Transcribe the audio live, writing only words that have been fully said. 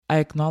I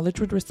acknowledge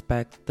with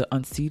respect the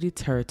unceded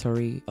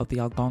territory of the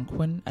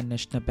Algonquin and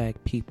Anishinaabe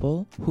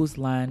people whose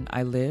land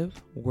I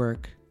live,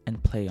 work,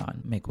 and play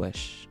on.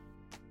 Miigwech.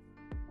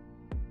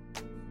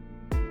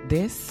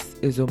 This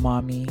is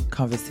Umami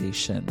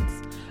Conversations,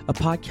 a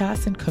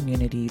podcast and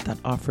community that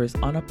offers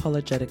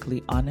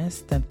unapologetically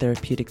honest and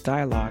therapeutic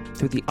dialogue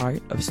through the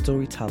art of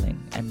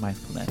storytelling and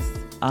mindfulness.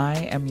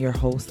 I am your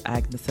host,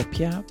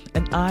 Dysmorphia,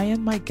 and I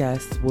and my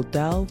guests will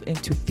delve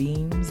into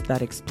themes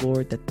that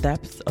explore the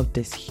depths of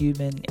this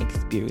human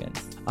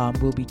experience.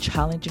 We'll be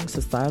challenging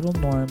societal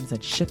norms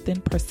and shifting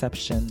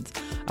perceptions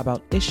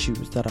about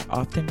issues that are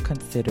often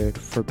considered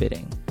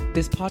forbidding.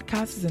 This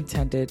podcast is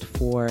intended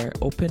for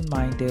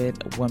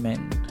open-minded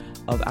women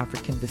of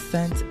African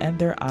descent and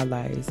their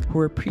allies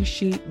who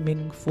appreciate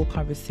meaningful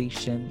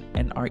conversation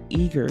and are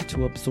eager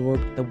to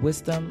absorb the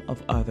wisdom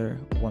of other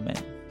women.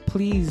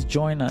 Please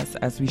join us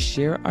as we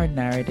share our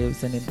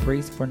narratives and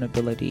embrace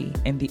vulnerability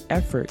in the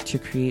effort to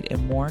create a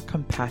more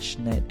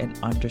compassionate and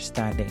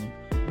understanding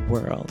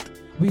world.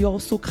 We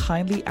also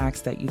kindly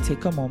ask that you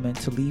take a moment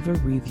to leave a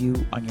review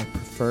on your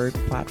preferred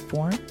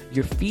platform.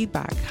 Your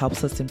feedback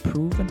helps us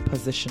improve and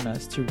position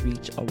us to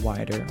reach a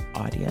wider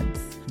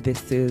audience.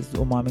 This is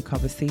Umami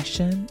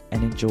Conversation,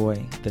 and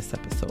enjoy this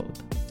episode.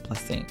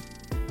 Blessing.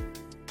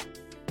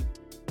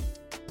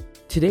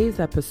 Today's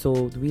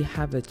episode, we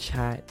have a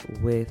chat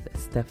with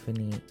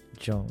Stephanie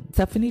Jones.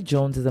 Stephanie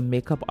Jones is a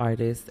makeup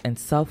artist and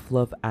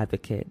self-love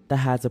advocate that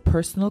has a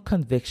personal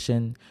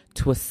conviction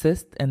to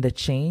assist in the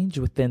change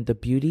within the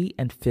beauty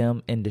and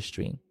film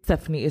industry.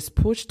 Stephanie is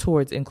pushed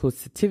towards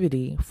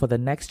inclusivity for the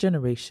next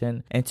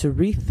generation and to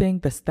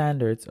rethink the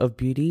standards of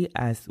beauty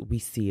as we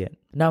see it.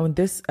 Now, in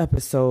this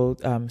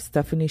episode,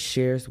 Stephanie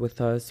shares with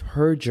us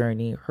her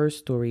journey, her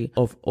story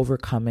of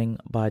overcoming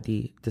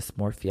body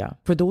dysmorphia.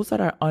 For those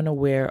that are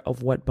unaware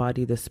of what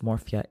body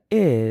dysmorphia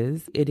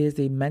is, it is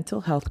a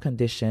mental health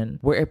condition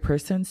where a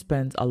person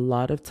spends a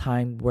lot of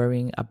time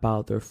worrying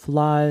about their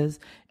flaws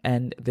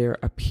and their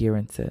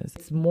appearances.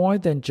 It's more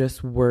than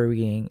just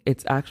worrying.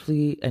 It's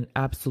actually an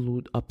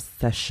absolute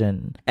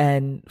obsession.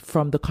 And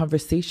from the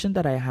conversation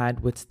that I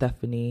had with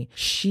Stephanie,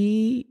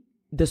 she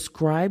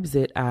describes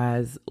it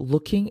as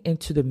looking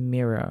into the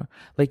mirror.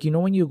 Like, you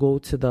know, when you go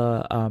to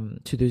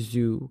the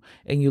zoo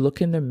and you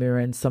look in the mirror,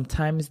 and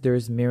sometimes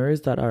there's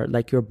mirrors that are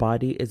like your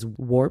body is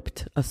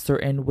warped a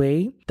certain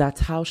way.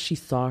 That's how she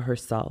saw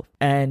herself.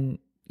 And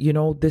you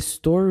know, this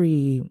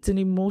story, it's an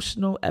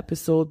emotional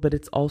episode, but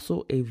it's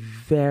also a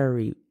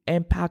very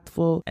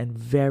impactful and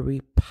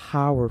very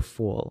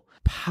powerful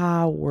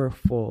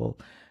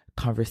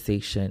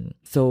conversation.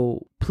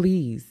 So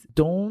please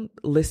don't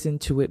listen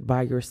to it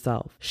by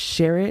yourself.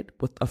 Share it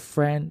with a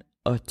friend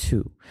or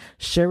two.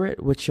 Share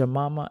it with your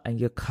mama and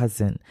your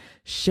cousin.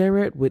 Share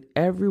it with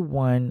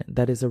everyone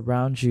that is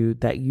around you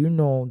that you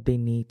know they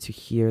need to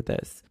hear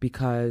this,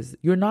 because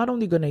you're not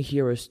only going to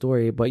hear a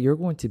story, but you're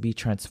going to be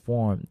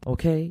transformed.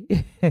 Okay.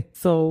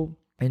 So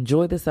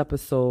enjoy this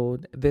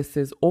episode. This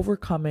is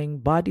Overcoming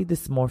Body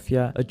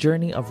Dysmorphia, a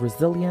journey of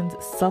resilience,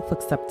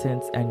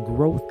 self-acceptance, and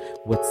growth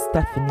with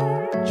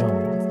Stephanie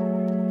Jones.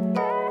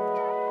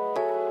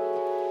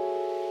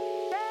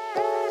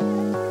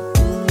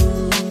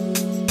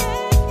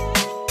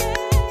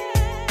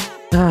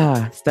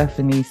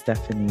 Stephanie.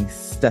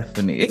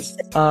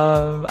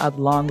 At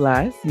long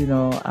last, you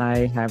know,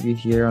 I have you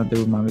here on the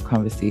Umami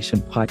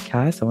Conversation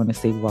podcast. I want to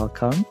say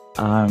welcome.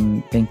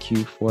 Thank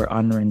you for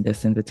honoring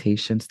this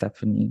invitation,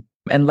 Stephanie.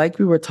 And like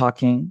we were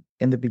talking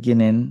in the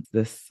beginning,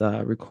 this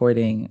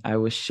recording, I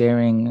was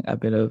sharing a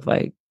bit of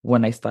like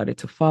when I started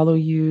to follow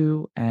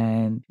you.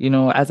 And, you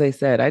know, as I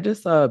said, I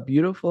just saw a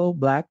beautiful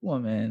Black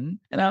woman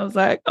and I was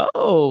like,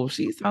 oh,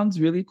 she sounds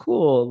really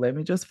cool. Let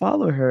me just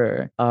follow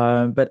her.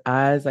 But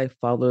as I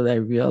followed, I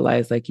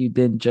realized like you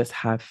didn't just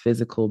have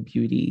physical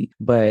beauty,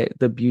 but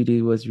the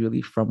beauty was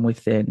really from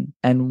within.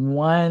 And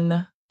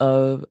one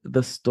of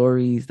the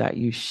stories that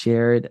you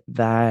shared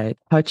that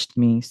touched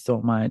me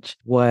so much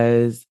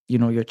was, you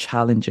know, your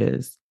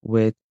challenges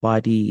with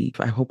body.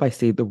 I hope I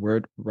say the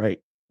word right.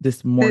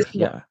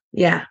 Dysmorphia.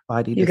 Yeah.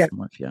 Body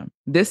dysmorphia.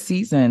 This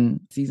season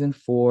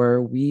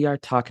 4, we are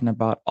talking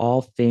about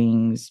all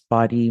things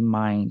body,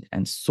 mind,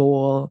 and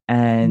soul,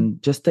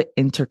 and just the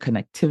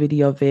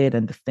interconnectivity of it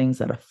and the things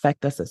that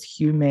affect us as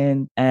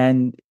human.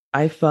 And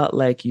I felt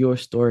like your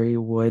story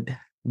would,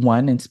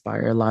 one,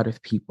 inspire a lot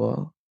of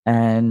people,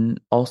 and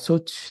also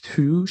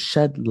to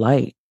shed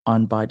light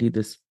on body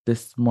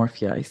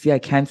dysmorphia. I see I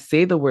can't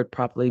say the word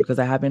properly because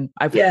I've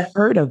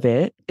heard of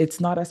it. It's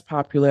not as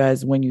popular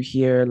as when you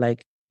hear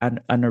like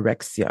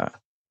anorexia,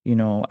 you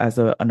know, as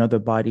another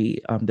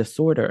body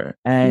disorder.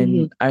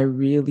 And I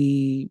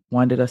really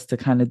wanted us to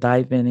kind of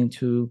dive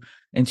into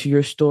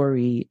your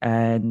story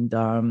and,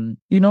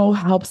 you know,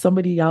 help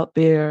somebody out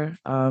there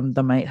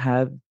that might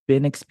have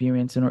been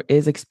experiencing or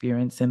is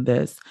experiencing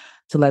this,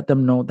 to let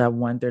them know that,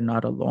 one, they're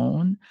not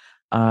alone,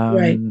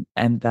 and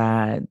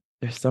that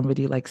there's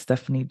somebody like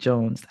Stephanie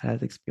Jones that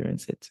has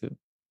experienced it too.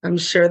 I'm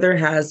sure there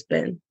has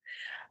been.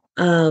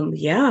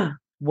 Yeah.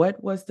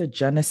 what was the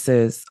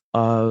genesis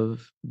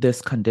of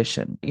this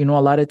condition? You know,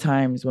 a lot of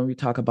times when we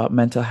talk about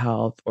mental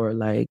health or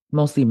like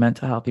mostly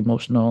mental health,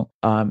 emotional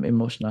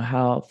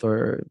health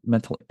or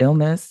mental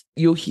illness,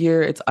 you'll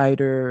hear it's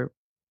either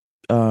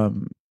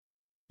um,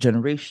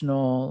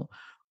 generational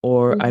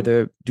or Mhm.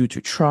 either due to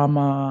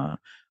trauma.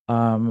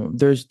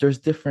 There's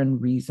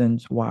different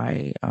reasons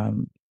why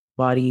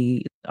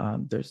body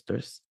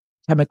there's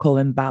chemical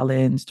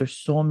imbalance. There's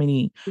so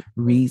many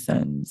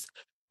reasons.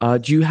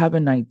 Do you have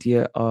an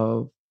idea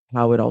of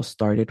how it all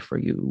started for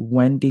you?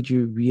 When did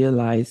you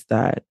realize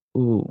that,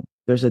 ooh,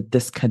 there's a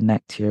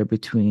disconnect here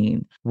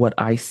between what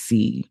I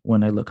see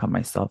when I look at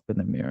myself in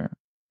the mirror?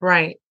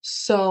 Right.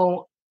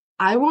 So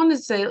I want to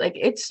say like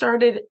it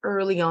started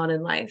early on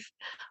in life.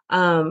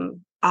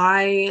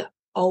 I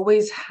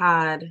always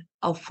had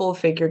a full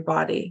figured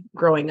body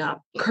growing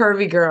up.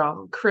 Curvy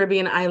girl,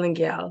 Caribbean island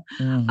gal.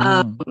 Um,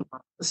 Mm-hmm.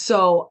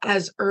 so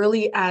as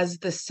early as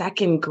the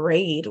second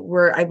grade,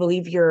 where I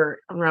believe you're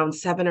around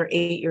 7 or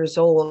 8 years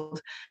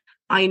old,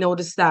 I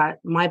noticed that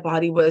my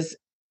body was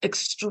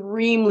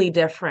extremely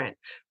different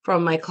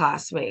from my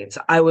classmates.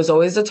 I was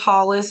always the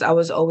tallest, I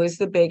was always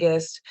the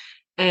biggest.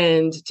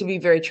 And to be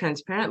very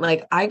transparent,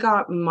 like I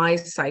got my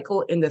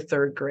cycle in the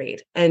third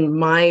grade and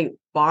my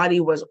body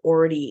was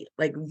already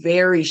like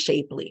very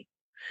shapely.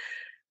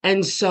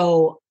 And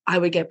so I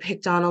would get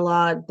picked on a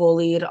lot,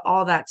 bullied,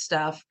 all that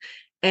stuff.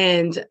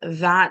 And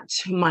that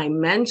to my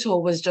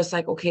mental was just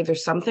like, okay,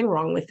 there's something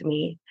wrong with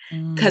me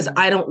because Mm.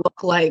 I don't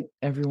look like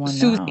Everyone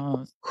Susie,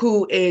 now.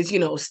 who is,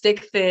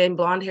 stick thin,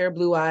 blonde hair,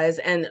 blue eyes.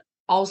 And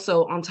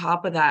also on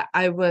top of that,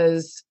 there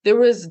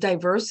was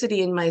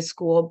diversity in my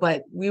school,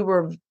 but we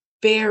were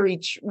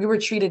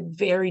treated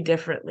very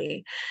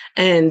differently.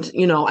 And,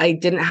 I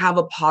didn't have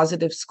a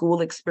positive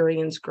school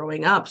experience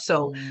growing up.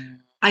 So Mm.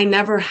 I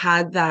never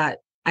had that.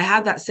 I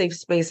had that safe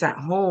space at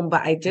home,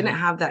 but I didn't Yeah.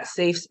 have that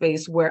safe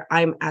space where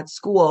I'm at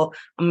school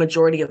a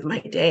majority of my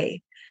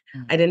day.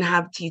 Mm. I didn't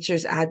have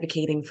teachers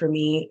advocating for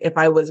me. If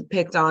I was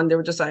picked on, they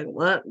were just like,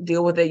 "What?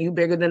 Deal with it. You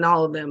bigger than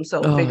all of them,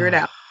 so figure it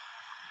Oh.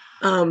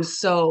 out."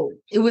 So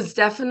it was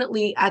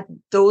definitely at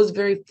those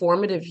very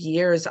formative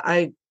years,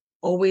 I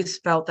always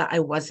felt that I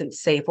wasn't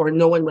safe or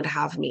no one would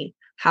have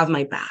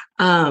my back.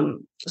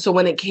 So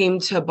when it came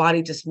to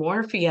body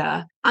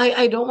dysmorphia,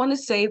 I don't want to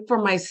say for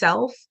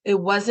myself, it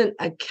wasn't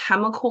a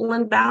chemical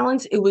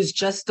imbalance. It was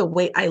just the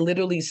way I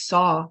literally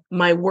saw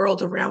my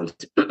world around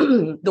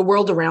the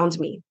world around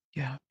me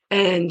Yeah.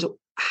 and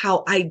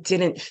how I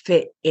didn't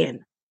fit in.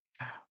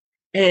 Yeah.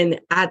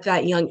 And at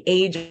that young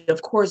age,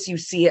 of course, you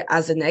see it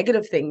as a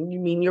negative thing. You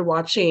mean you're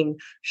watching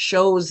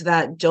shows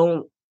that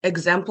don't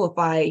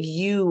exemplify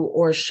you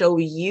or show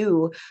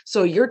you.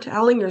 So you're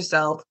telling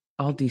yourself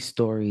All these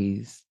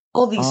stories.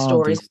 all these All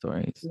stories, these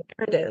stories.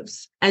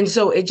 narratives. And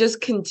so it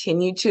just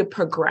continued to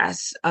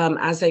progress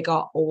as I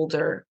got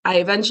older. I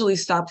eventually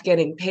stopped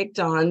getting picked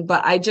on,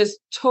 but I just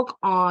took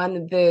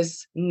on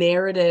this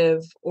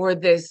narrative or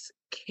this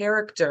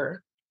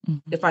character,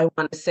 Mhm. if I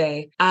want to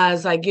say,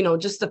 as like,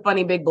 just a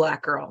funny big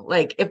black girl.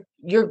 Like if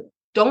you're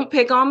don't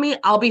pick on me,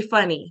 I'll be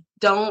funny.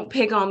 Don't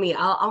pick on me.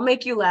 I'll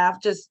make you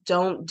laugh. Just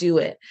don't do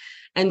it.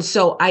 And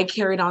so I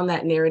carried on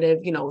that narrative,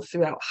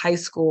 throughout high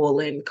school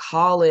and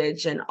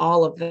college and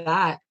all of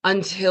that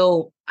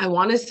until I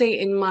want to say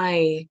in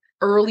my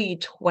early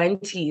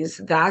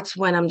 20s. That's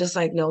when I'm just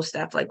like, no,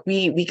 Steph, like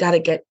we got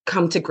to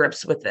come to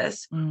grips with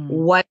this. Mm.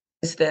 What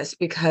is this?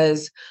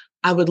 Because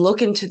I would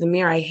look into the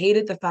mirror. I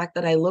hated the fact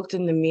that I looked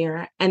in the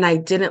mirror and I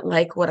didn't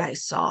like what I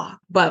saw.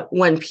 But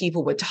when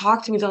people would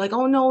talk to me, they're like,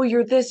 oh no,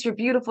 you're this, you're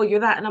beautiful, you're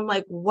that. And I'm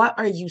like, what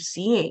are you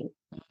seeing?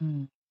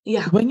 Mm.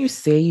 Yeah. When you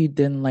say you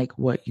didn't like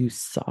what you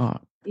saw,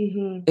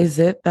 Hmm. is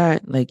it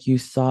that like you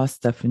saw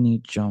Stephanie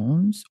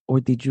Jones, or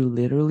did you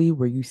literally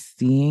were you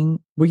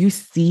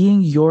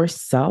seeing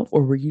yourself,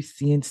 or were you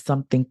seeing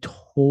something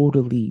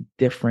totally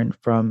different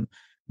from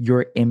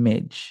your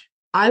image?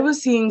 I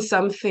was seeing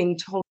something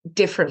totally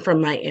different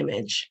from my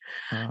image.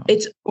 Wow.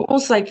 It's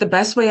almost like the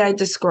best way I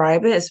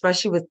describe it,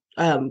 especially with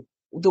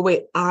the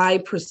way I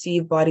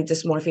perceive body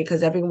dysmorphia,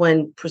 because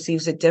everyone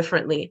perceives it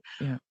differently.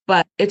 Yeah.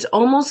 But it's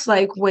almost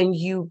like when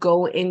you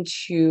go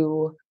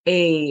to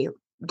a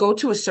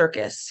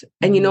circus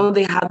and Mhm.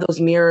 they have those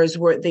mirrors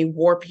where they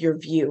warp your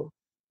view.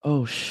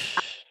 Oh,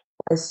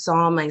 I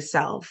saw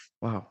myself.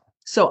 wow.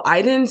 So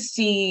I didn't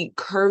see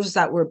curves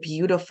that were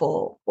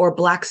beautiful or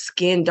black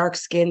skin, dark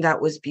skin that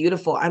was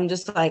beautiful. I'm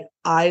just like,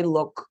 I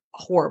look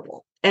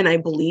horrible. And I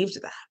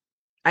believed that.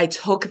 I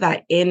took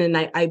that in and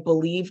I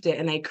believed it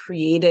and I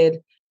created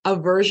a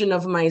version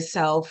of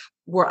myself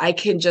where I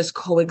can just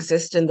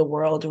coexist in the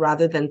world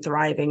rather than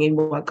thriving in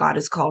what God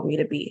has called me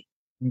to be.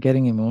 I'm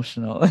getting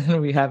emotional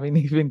and we haven't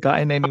even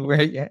gotten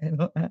anywhere yet.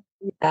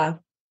 Yeah.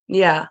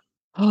 Yeah.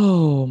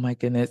 Oh my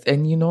goodness.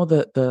 And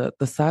the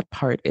sad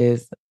part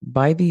is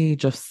by the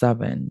age of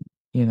 7,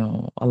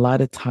 a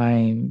lot of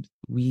times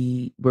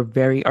we're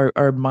very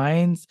our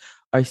minds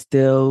are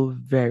still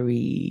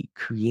very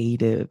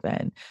creative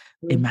and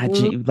Mhm.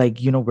 imagine, like,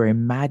 we're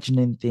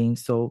imagining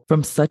things. So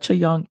from such a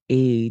young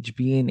age,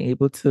 being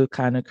able to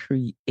kind of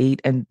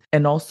create and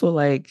also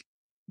like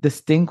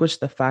distinguish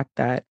the fact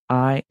that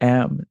I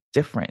am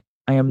different.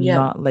 I am Yeah.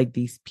 not like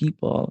these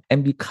people.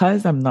 And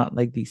because I'm not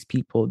like these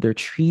people, they're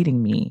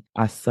treating me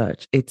as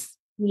such.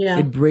 Yeah.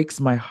 It breaks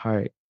my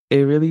heart.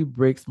 It really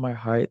breaks my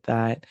heart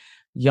that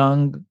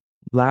young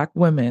Black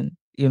women,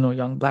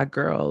 young Black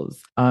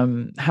girls,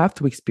 have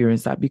to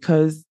experience that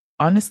because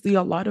honestly,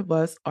 a lot of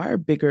us are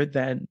bigger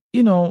than,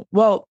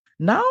 well,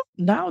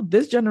 now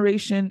this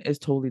generation is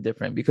totally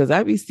different because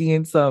I be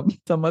seeing some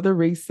other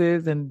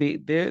races and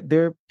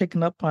they're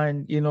picking up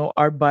on,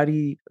 our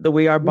body, the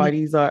way our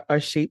bodies are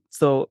shaped.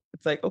 So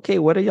it's like, okay,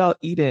 what are y'all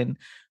eating?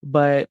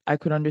 But I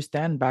could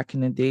understand back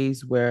in the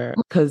days where,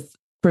 because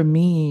for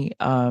me,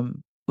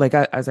 like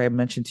as I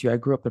mentioned to you, I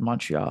grew up in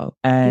Montreal,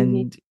 Mhm.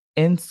 and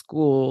in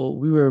school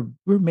we were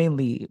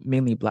mainly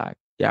Black.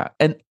 Yeah.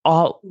 And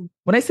all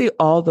when I say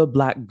all the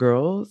Black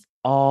girls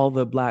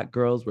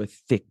were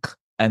thick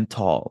and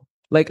tall.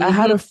 Like I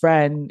had Mhm. a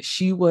friend,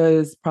 she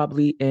was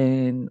probably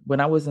when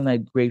I was in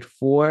like grade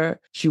 4,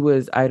 she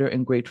was either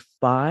in grade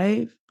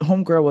 5.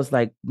 Homegirl was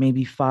like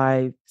maybe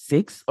 5,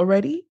 6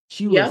 already.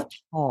 She was Yeah.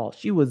 tall.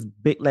 She was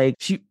big, like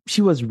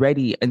she was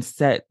ready and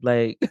set,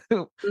 like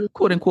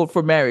quote unquote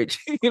for marriage.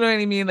 You know what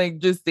I mean? Like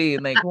just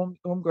saying, like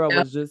homegirl Yeah.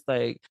 was just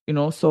like,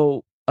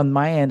 so on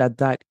my end at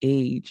that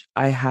age,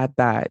 I had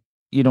that,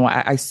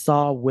 I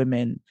saw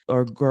women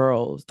or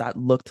girls that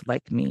looked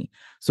like me.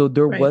 So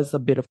there Right. was a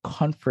bit of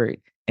comfort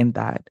in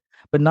that.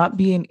 But not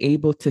being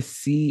able to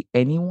see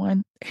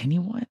anyone.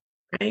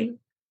 Right.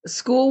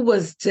 School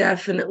was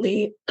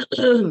definitely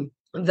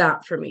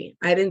that for me.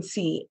 I didn't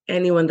see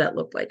anyone that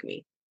looked like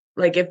me.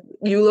 Like if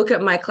you look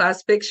at my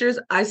class pictures,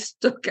 I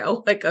stuck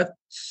out like a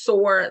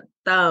sore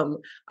thumb.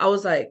 I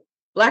was like,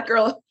 Black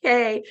girl,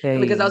 hey.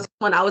 And because I Hey, was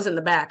when I was in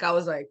the back, I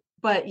was like,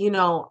 but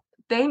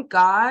thank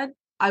God.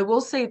 I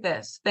will say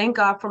this. Thank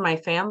God for my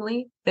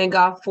family. Thank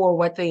God for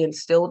what they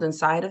instilled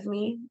inside of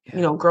me.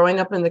 yeah, Growing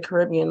up in the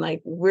Caribbean,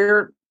 like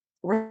we're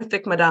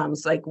thick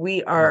madams. Like we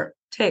yeah, are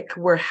thick,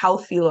 we're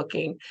healthy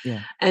looking.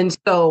 yeah, And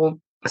so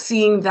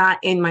seeing that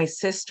in my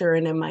sister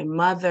and in my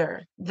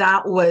mother,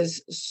 that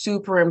was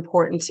super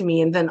important to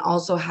me. And then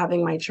also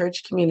having my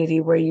church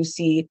community where you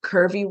see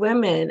curvy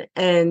women,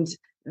 and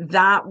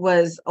that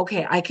was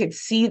okay. I could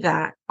see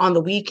that on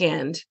the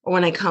weekend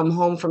when I come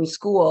home from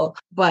school,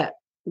 but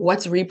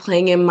what's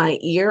replaying in my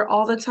ear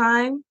all the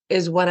time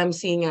is what I'm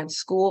seeing at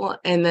school,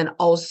 and then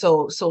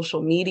also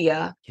social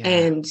media yeah,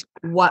 and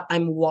what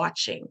I'm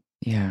watching.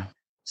 yeah.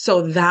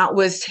 So that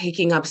was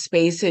taking up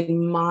space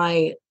in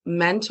my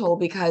mental,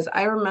 because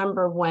I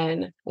remember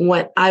when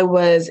I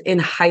was in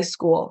high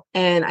school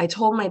and I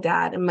told my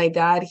dad, and my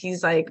dad,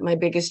 he's like my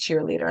biggest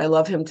cheerleader. I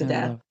love him to I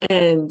death. love.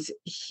 And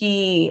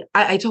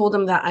I told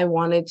him that I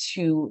wanted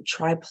to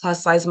try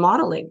plus size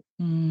modeling.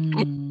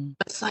 Mm,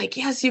 It's like,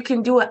 yes, you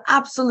can do it.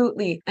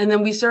 Absolutely. And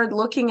then we started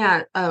looking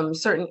at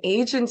certain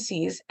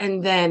agencies,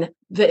 and then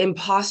the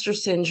imposter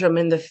syndrome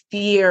and the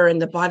fear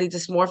and the body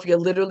dysmorphia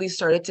literally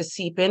started to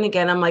seep in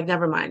again. I'm like,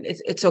 never mind.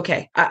 It's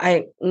okay.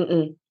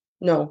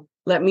 No,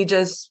 let me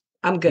just,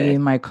 I'm be good.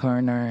 in my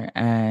corner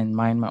and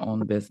mind my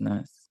own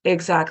business.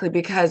 Exactly,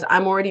 because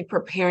I'm already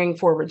preparing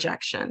for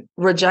rejection.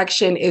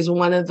 Rejection is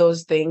one of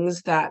those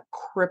things that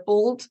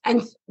crippled,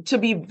 and to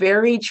be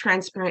very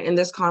transparent in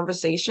this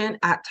conversation,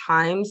 at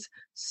times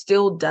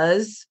still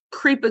does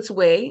creep its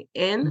way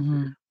in,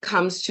 Hmm.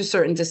 comes to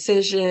certain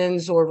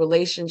decisions or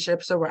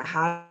relationships or what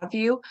have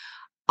you.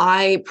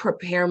 I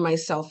prepare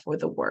myself for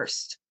the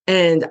worst.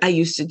 And I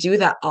used to do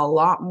that a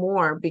lot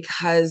more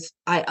because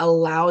I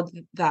allowed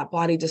that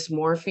body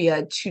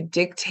dysmorphia to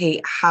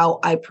dictate how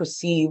I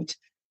perceived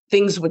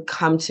things would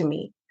come to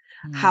me,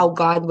 how Mm,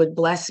 God would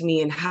bless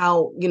me, and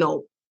how,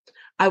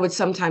 I would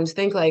sometimes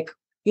think like,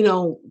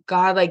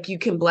 God, like you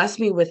can bless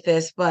me with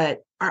this, but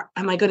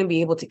am I going to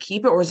be able to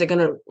keep it, or is it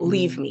going to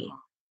leave mm, me?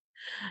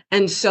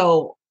 And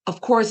so, of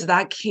course,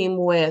 that came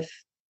with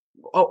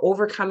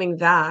overcoming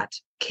that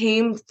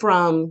came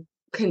from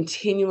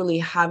continually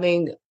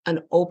having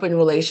an open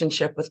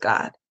relationship with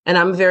God. And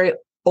I'm very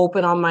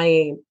open on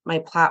my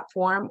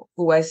platform,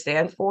 who I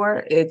stand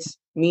for. It's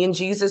me and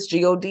Jesus,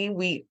 God.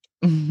 We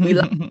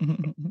love.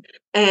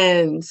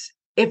 And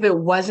if it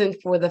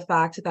wasn't for the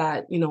fact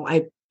that,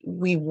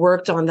 we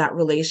worked on that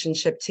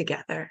relationship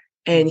together,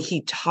 and mm,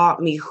 he taught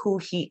me who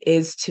he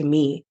is to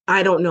me,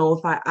 I don't know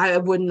if I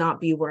would not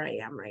be where I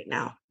am right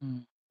now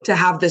mm. to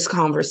have this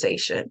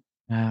conversation.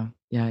 Yeah,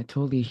 yeah, I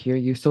totally hear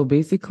you. So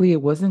basically,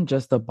 it wasn't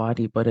just the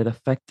body, but it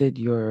affected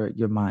your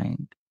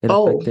mind. It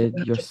Oh, affected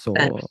your 100%.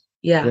 soul.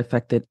 It Yeah.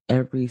 affected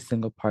every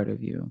single part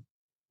of you.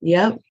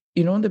 Yep.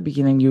 In the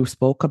beginning, you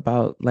spoke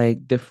about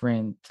like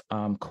different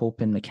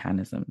coping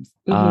mechanisms,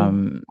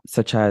 Mhm.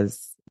 such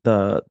as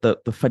the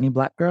funny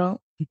Black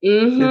girl.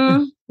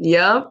 Mhm.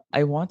 Yep.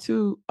 I want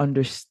to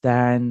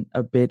understand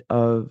a bit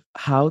of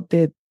how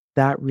did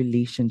that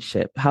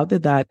relationship, how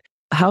did that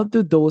how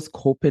do those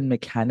coping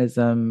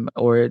mechanism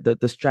or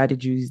the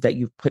strategies that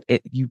you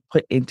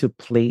put into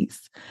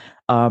place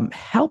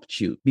helped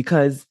you?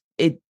 Because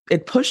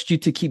it pushed you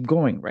to keep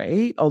going,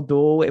 right?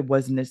 Although it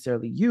wasn't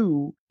necessarily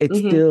you, it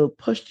Hmm. still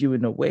pushed you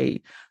in a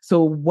way.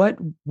 So what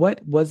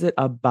was it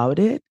about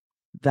it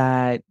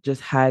that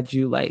just had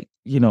you like,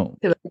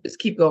 Just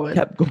keep going.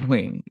 kept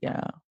going?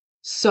 Yeah.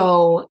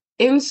 So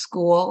in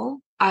school,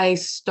 I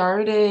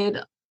started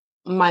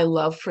my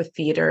love for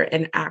theater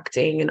and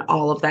acting and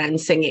all of that and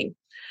singing.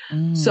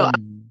 So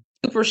Mm.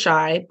 super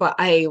shy, but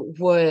I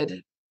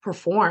would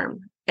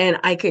perform. And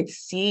I could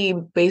see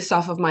based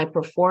off of my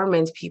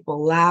performance,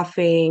 people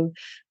laughing,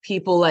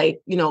 people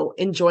like,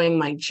 enjoying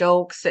my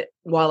jokes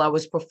while I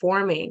was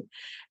performing.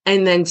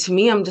 And then to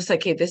me, I'm just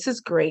like, hey, this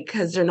is great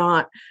because they're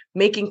not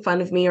making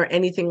fun of me or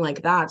anything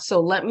like that.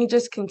 So let me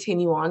just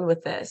continue on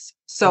with this.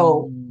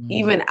 So Mm.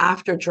 even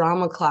after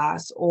drama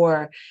class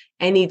or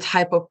any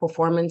type of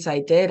performance I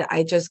did,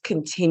 I just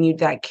continued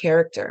that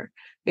character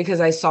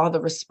because I saw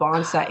the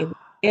response that it would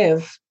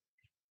give.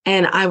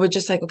 And I would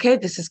just like, okay,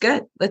 this is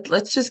good.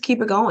 Let's just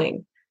keep it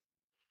going.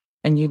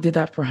 And you did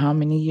that for how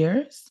many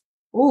years?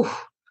 Ooh,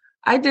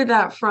 I did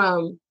that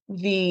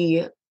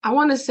I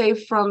want to say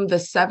from the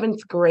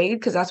seventh grade,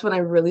 because that's when I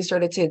really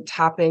started to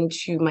tap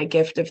into my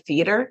gift of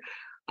theater.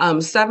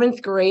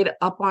 Seventh grade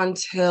up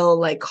until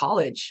like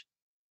college.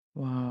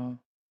 Wow.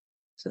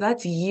 So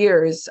that's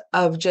years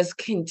of just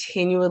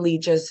continually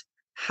just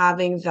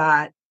having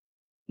that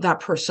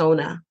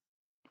persona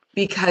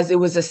because it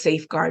was a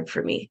safeguard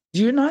for me.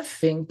 Do you not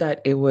think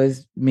that it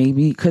was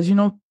maybe because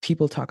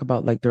people talk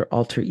about like their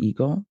alter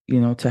ego,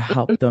 to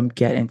help them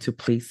get into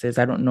places.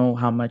 I don't know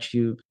how much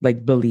you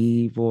like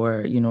believe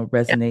or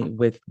resonate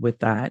with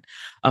that.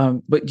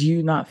 But do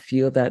you not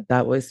feel that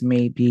that was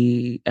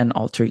maybe an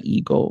alter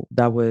ego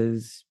that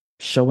was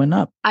showing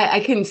up? I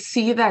can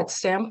see that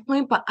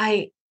standpoint, but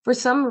for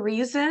some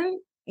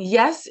reason,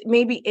 yes,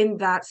 maybe in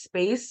that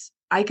space,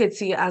 I could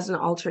see it as an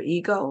alter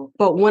ego.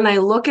 But when I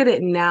look at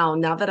it now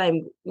that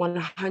I'm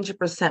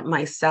 100%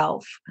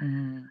 myself,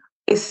 Mm,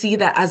 I see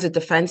that as a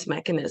defense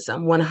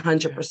mechanism, okay.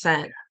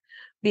 100%.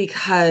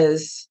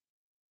 Because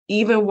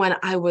even when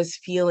I was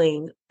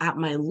feeling at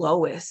my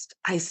lowest,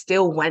 I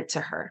still went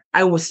to her.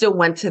 Still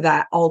went to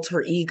that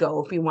alter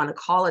ego, if you want to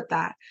call it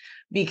that,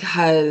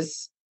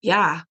 because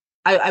yeah,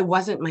 I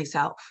wasn't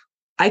myself.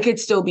 I could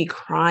still be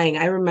crying.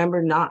 I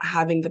remember not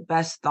having the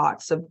best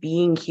thoughts of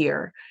being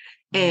here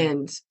Mm.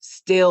 and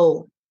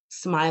still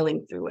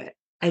smiling through it.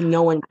 And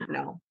no one could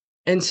know.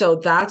 And so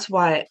that's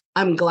why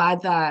I'm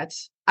glad that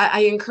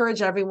I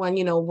encourage everyone,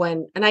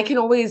 and I can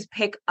always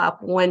pick up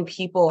when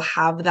people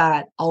have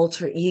that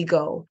alter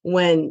ego,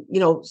 when,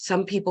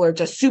 some people are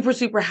just super,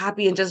 super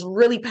happy and just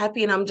really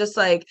peppy. And I'm just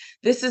like,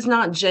 this is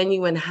not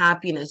genuine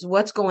happiness.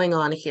 What's going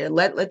on here?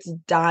 Let's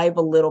dive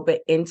a little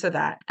bit into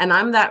that. And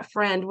I'm that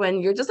friend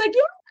when you're just like,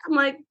 I'm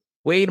like,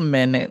 Wait a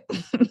minute.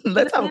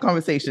 Let's have a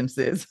conversation,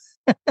 sis.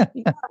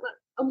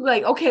 I'm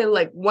like, okay,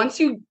 like once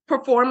you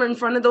perform in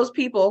front of those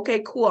people,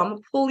 okay, cool. I'm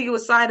gonna pull you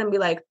aside and be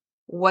like,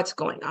 what's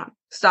going on?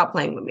 Stop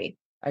playing with me.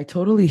 I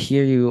totally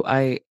hear you.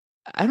 I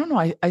don't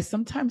know. I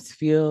sometimes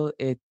feel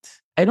it.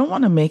 I don't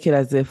want to make it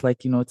as if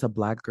like, it's a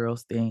black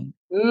girl's thing,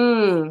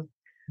 Mm,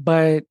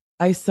 but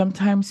I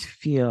sometimes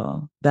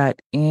feel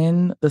that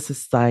in the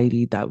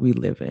society that we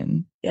live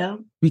in, yeah.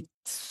 we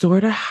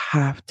sort of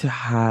have to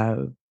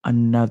have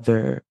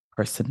another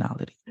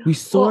personality. We Well,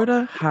 sort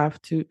of have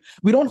to,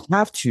 we don't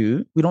have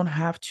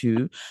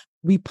to.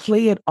 We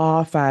play it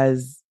off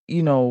as,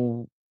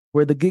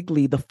 we're the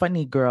giggly, the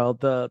funny girl,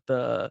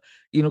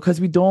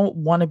 because we don't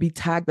want to be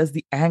tagged as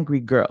the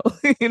angry girl.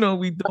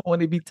 We don't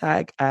want to be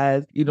tagged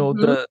as, mhm,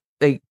 the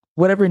like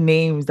whatever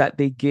names that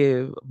they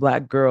give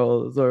black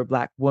girls or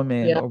black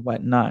women yeah, or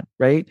whatnot,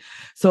 right?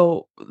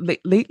 So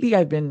lately,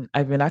 I've been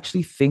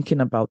actually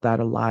thinking about that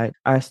a lot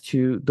as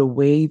to the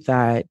way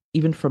that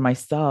even for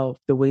myself,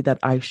 the way that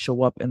I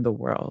show up in the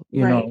world.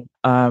 right.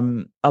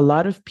 A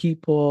lot of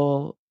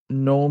people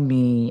know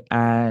me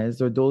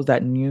as, or those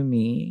that knew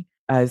me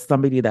as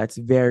somebody that's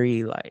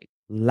very like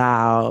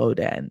loud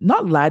and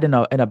not loud in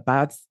a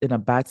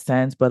bad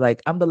sense, but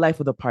like I'm the life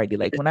of the party.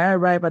 Like when I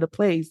arrive at a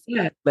place,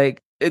 Yeah.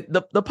 like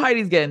the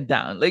party's getting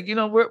down. Like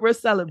we're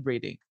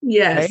celebrating,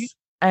 right? Yes.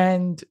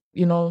 And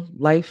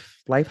life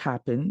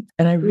happened,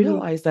 and I Hmm.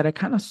 realized that I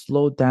kind of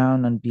slowed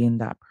down on being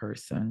that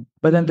person.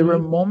 But then there were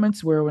Hmm.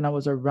 moments where when I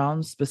was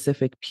around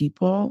specific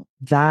people,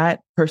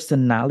 that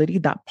personality,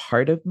 that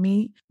part of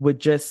me would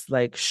just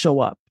like show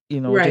up,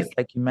 Right. just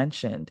like you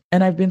mentioned.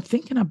 And I've been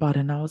thinking about it,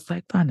 and I was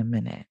like, wait a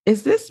minute,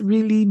 is this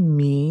really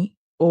me?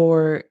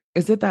 Or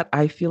is it that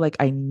I feel like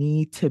I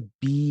need to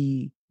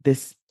be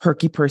this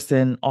perky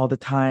person all the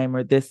time,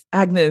 or this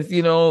Agnes,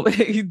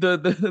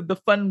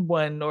 the fun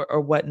one, or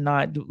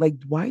whatnot? Like,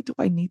 why do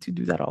I need to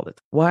do that all the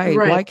time? Why?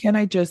 Right. Why can't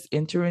I just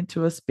enter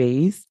into a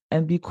space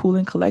and be cool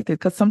and collected?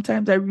 Because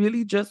sometimes I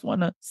really just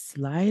want to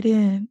slide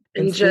in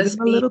and And sit in just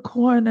a be, little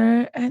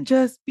corner and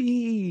just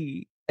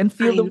be and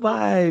feel I the know.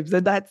 vibes,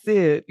 and that's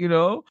it.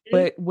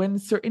 But when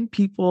certain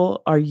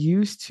people are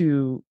used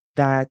to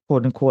that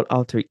quote unquote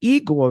alter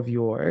ego of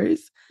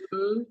yours,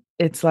 Mhm.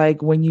 it's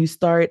like when you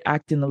start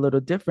acting a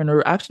little different,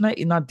 or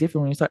actually not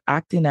different, when you start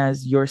acting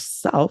as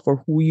yourself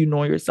or who you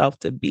know yourself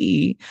to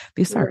be,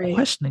 they start Right.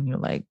 questioning you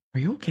like, are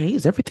you okay?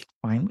 Is everything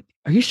fine with you?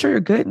 Are you sure you're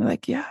good? And you're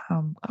like, yeah,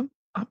 I'm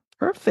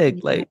perfect.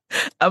 Yeah. Like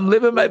I'm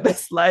living my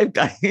best life,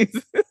 guys.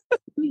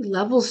 Many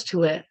levels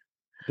to it.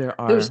 There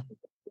There's are.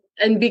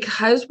 And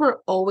because we're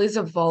always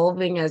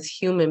evolving as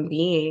human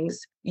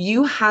beings,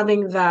 you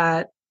having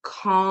that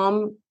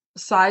calm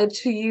side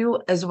to you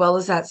as well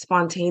as that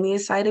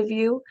spontaneous side of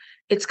you,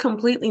 it's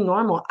completely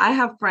normal. I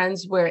have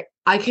friends where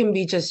I can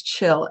be just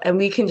chill and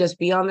we can just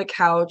be on the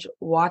couch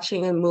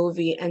watching a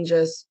movie and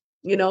just,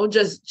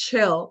 just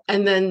chill.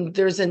 And then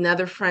there's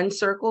another friend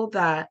circle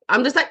that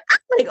I'm just like,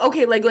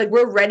 okay, like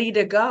we're ready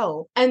to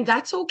go. And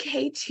that's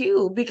okay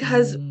too,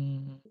 because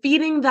Mm,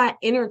 feeding that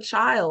inner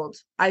child,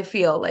 I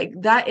feel like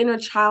that inner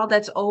child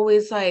that's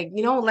always like,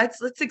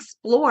 let's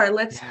explore,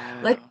 let's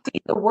yeah.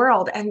 see the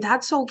world, and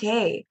that's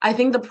okay. I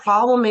think the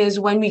problem is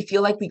when we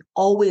feel like we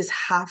always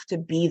have to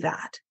be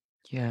that,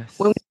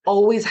 when we Yes.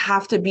 always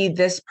have to be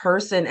this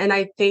person. And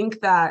I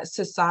think that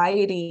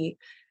society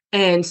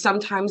and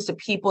sometimes the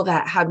people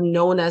that have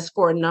known us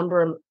for a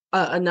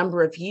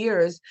number of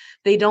years,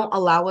 they don't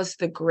allow us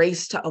the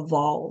grace to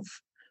evolve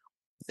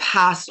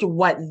past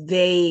what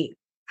they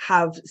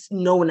have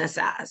known us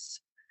as.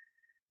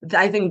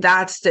 I think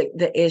that's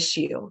the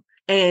issue.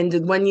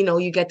 And when,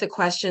 you get the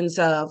questions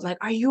of like,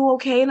 are you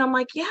okay? And I'm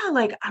like, yeah,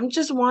 like, I'm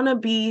just want to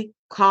be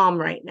calm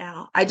right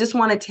now. I just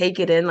want to take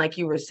it in, like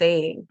you were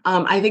saying.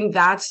 I think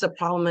that's the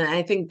problem. And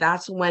I think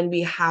that's when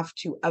we have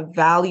to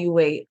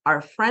evaluate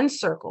our friend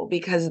circle,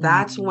 because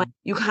that's when Mm,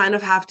 you kind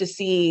of have to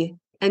see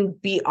and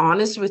be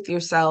honest with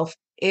yourself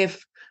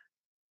if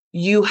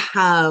you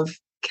have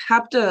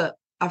kept a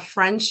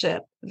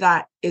friendship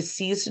that is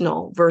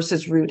seasonal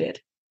versus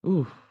rooted.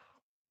 ooh,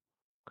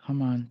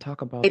 come on,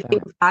 talk about I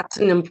think that. that's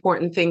an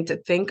important thing to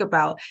think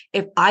about.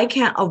 If I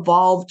can't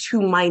evolve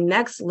to my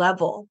next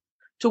level,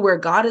 to where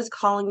God is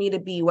calling me to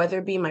be, whether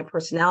it be my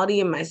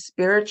personality and my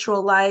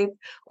spiritual life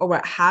or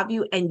what have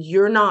you, and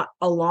you're not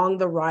along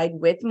the ride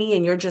with me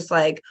and you're just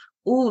like,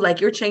 ooh, like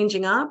you're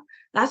changing up,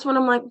 that's when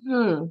I'm like,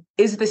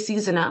 is the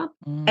season up?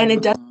 And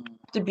it doesn't Mm,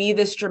 have to be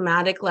this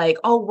dramatic, like,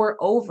 oh, we're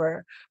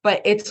over.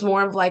 But it's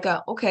more of like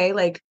okay,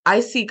 like I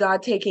see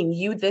God taking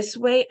you this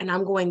way and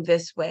I'm going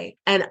this way.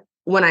 And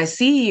when I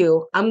see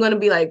you, I'm gonna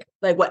be like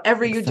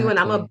whatever you're doing,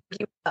 I'm gonna exactly. pick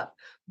you up.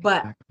 But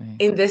Exactly.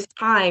 in this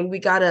time, we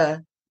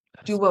gotta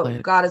Gotta do what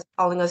split. God is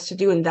calling us to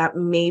do, and that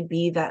may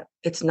be that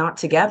it's not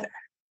together.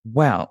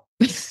 Well,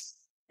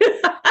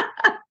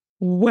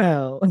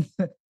 well,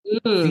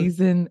 Mm.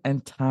 season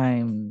and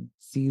time,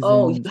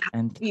 Oh, you seasons have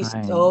and to be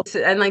so,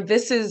 time. and like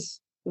this is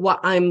what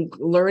I'm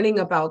learning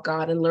about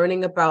God and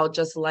learning about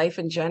just life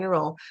in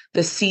general,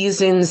 the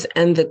seasons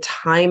and the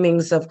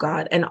timings of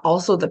God, and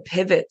also the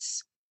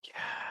Yes.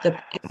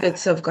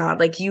 pivots of God.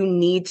 Like you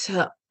need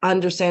to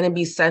understand and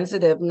be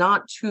sensitive,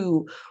 not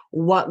to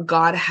what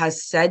God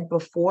has said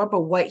before,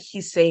 but what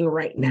he's saying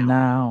right now.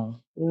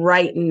 Now,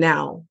 Right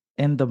now.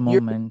 in the You're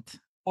moment,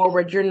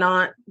 forward, you're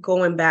not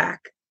going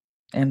back,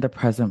 in the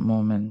present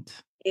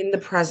moment. in the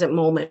present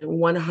moment,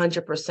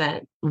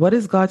 100%. What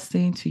is God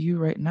saying to you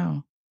right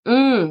now?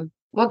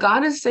 What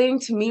God is saying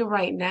to me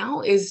right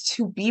now is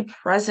to be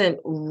present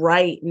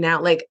right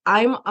now. Like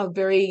I'm a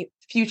very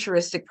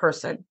futuristic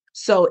person.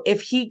 So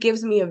if he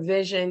gives me a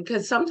vision,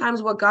 because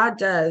sometimes what God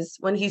does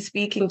when he's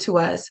speaking to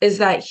us is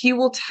that he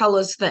will tell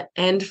us the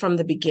end from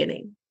the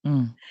beginning.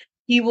 Mm,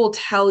 He will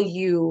tell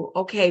you,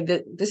 okay,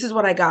 this is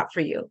what I got for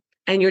you.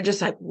 And you're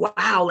just like,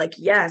 wow, like,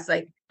 yes,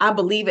 like, I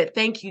believe it.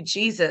 Thank you,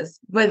 Jesus.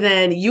 But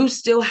then you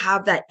still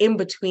have that in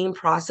between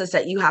process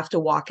that you have to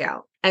walk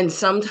out. And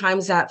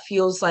sometimes that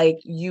feels like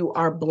you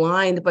are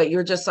blind, but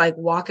you're just like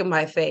walking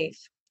by faith.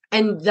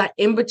 And that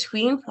in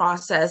between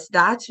process,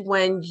 that's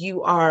when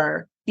you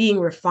are being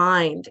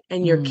refined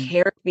and your mm,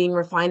 care being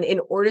refined in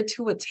order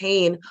to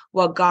attain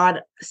what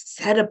God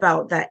said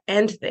about that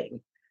end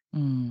thing.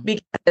 mm.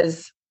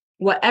 Because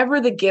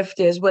whatever the gift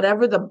is,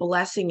 whatever the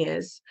blessing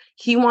is,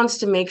 he wants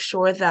to make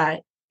sure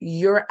that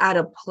you're at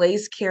a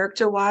place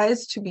character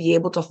wise to be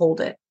able to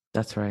hold it,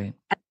 That's right.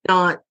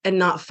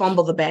 not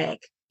fumble the bag.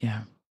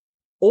 Yeah.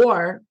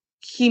 Or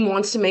he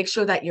wants to make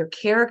sure that your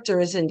character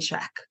is in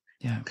check,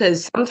 Yeah.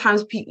 because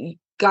sometimes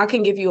God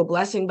can give you a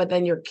blessing, but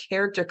then your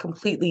character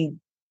completely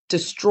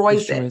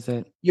destroys it. Destroys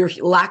it. Your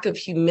lack of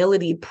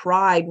humility,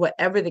 pride,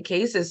 whatever the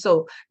case is.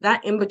 So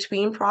that in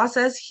between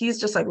process, he's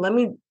just like, let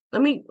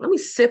me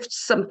sift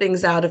some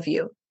things out of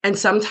you. And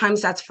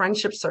sometimes that's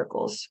friendship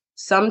circles.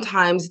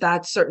 Sometimes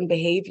that's certain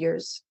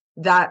behaviors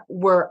that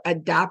were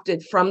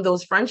adapted from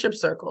those friendship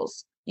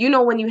circles.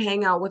 When you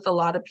hang out with a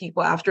lot of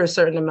people after a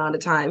certain amount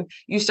of time,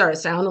 you start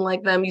sounding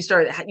like them, you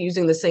start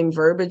using the same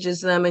verbiage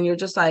as them, and you're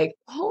just like,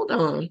 hold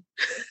on,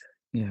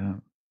 Yeah.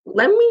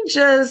 let me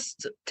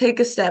just take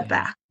a step Yeah.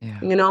 back, Yeah.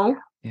 you know?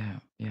 Yeah.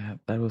 Yeah.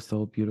 That was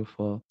so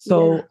beautiful.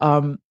 Yeah.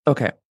 So,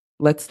 okay.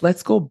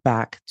 Let's go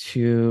back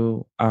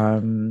to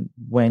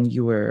when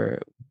you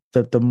were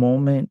the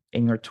moment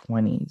in your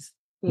 20s.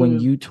 when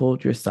you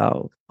told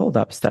yourself, hold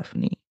up,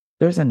 Stephanie,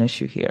 there's an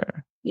issue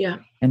here. Yeah.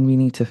 And we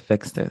need to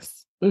fix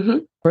this. Mm-hmm.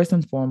 First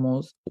and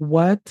foremost,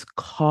 what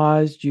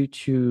caused you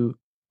to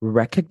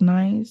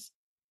recognize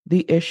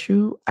the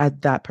issue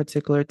at that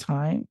particular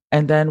time?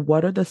 And then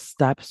what are the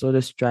steps or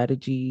the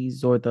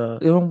strategies or the,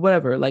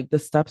 whatever, like the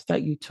steps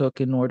that you took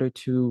in order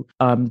to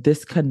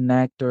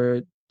disconnect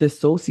or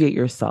dissociate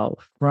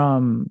yourself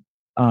from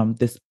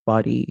this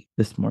body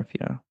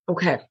dysmorphia?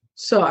 Okay.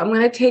 So I'm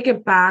going to take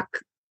it back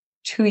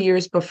 2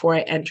 years before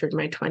I entered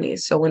my 20s.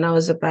 So when I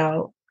was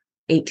about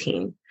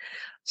 18.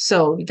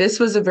 So this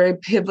was a very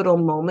pivotal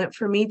moment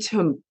for me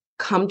to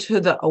come to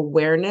the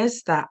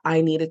awareness that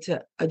I needed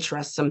to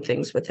address some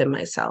things within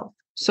myself.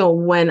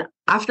 So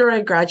after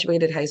I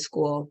graduated high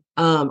school,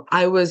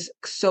 I was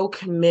so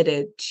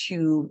committed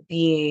to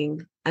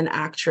being an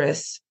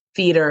actress,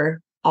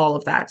 theater, all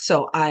of that.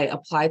 So I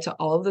applied to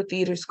all of the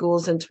theater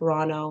schools in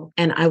Toronto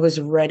and I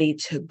was ready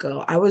to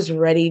go. I was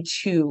ready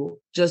to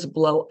just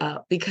blow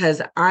up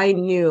because I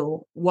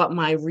knew what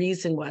my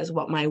reason was,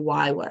 what my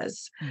why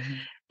was. Mm-hmm.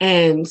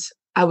 And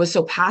I was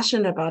so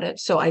passionate about it.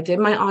 So I did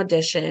my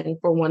audition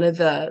for one of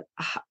the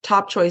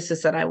top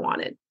choices that I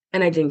wanted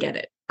and I didn't get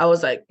it. I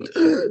was like,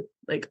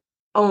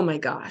 oh my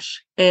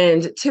gosh.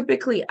 And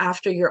typically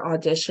after your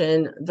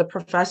audition, the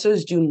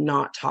professors do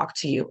not talk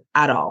to you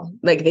at all.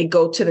 Like they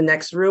go to the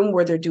next room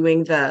where they're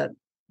doing the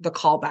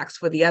callbacks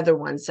for the other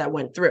ones that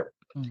went through.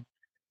 Mm.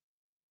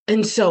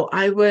 And so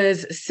I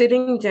was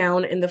sitting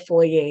down in the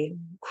foyer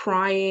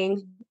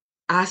crying,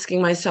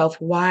 asking myself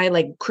why,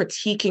 like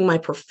critiquing my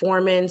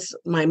performance,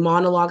 my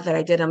monologue that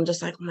I did. I'm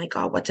just like, oh my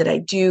God, what did I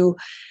do?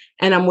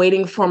 And I'm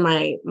waiting for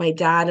my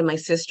dad and my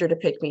sister to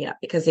pick me up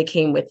because they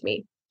came with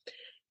me.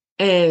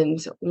 And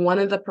one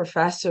of the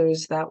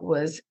professors that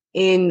was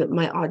in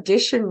my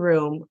audition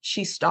room,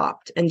 she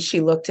stopped and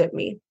she looked at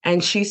me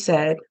and she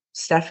said,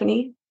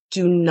 Stephanie,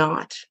 do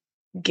not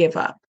give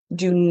up.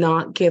 Do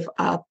not give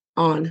up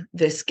on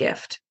this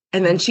gift.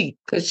 And then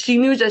because she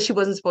knew that she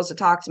wasn't supposed to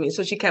talk to me,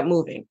 so she kept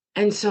moving.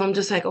 And so I'm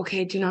just like,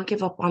 okay, do not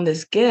give up on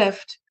this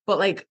gift. But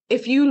like,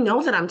 if you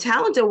know that I'm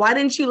talented, why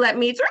didn't you let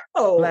me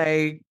through?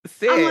 Like,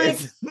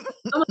 sis.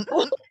 I'm like,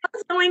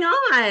 what's going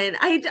on?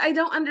 I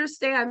don't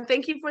understand.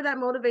 Thank you for that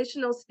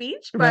motivational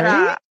speech, but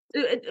right?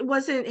 It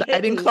wasn't. I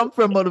didn't come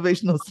for a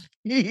motivational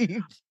speech.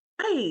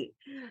 Right.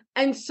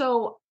 And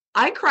so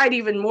I cried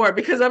even more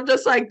because I'm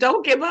just like,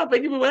 don't give up.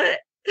 And you what?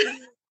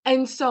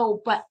 And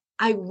so, but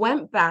I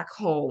went back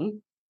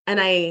home and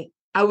I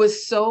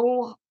was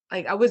so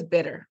like, I was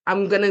bitter.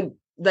 I'm going to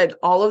like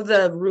all of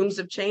the rooms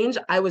of change.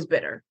 I was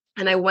bitter.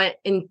 And I went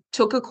and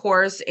took a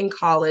course in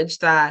college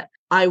that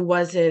I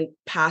wasn't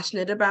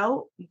passionate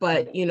about,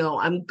 but you know,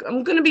 I'm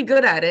going to be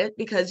good at it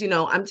because, you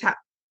know,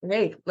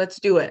 hey, let's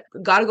do it.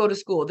 Got to go to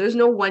school. There's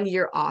no 1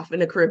 year off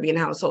in a Caribbean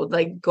household.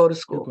 Like go to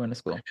school. You're going to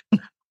school.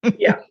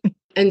 Yeah.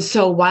 And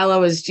so while I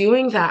was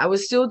doing that, I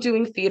was still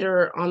doing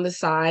theater on the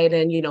side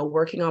and, you know,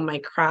 working on my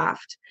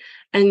craft.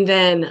 And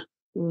then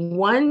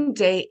one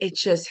day it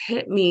just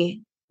hit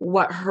me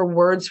what her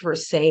words were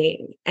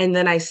saying. And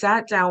then I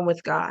sat down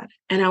with God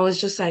and I was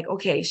just like,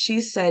 okay,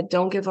 she said,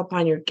 don't give up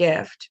on your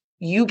gift.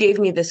 You gave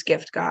me this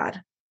gift,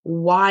 God.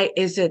 Why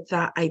is it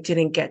that I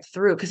didn't get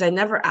through? Because I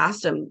never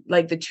asked him,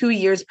 like the 2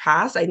 years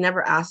passed, I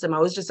never asked him. I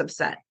was just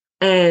upset.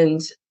 And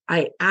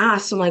I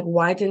asked him, like,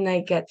 why didn't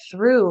I get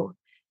through?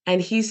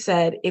 And he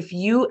said, if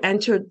you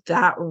entered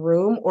that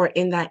room or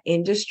in that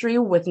industry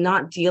with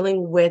not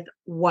dealing with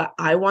what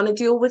I want to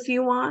deal with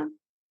you on,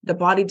 the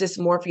body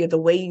dysmorphia,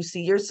 the way you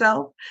see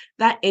yourself,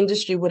 that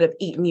industry would have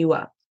eaten you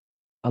up.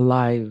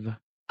 Alive.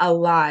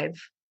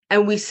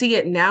 And we see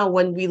it now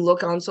when we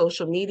look on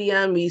social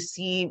media and we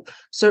see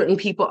certain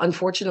people,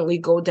 unfortunately,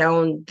 go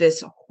down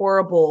this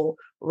horrible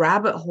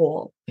rabbit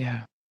hole.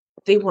 Yeah.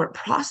 They weren't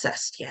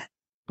processed yet.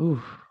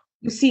 Ooh.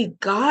 You see,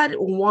 God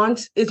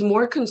is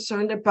more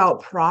concerned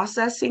about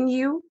processing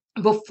you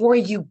before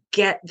you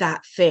get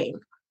that thing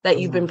that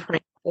you've been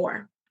praying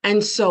for.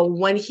 And so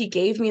when he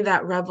gave me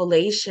that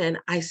revelation,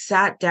 I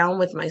sat down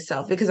with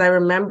myself because I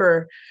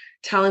remember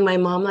telling my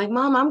mom, like,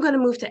 Mom, I'm going to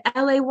move to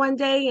LA one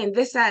day and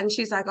this, that. And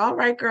she's like, all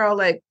right, girl,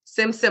 like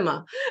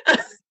simmer.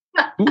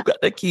 Who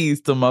got the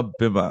keys to my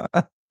bimmer?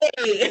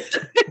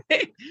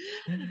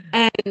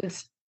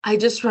 And I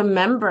just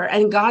remember,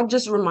 and God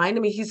just reminded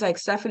me, he's like,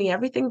 Stephanie,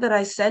 everything that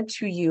I said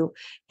to you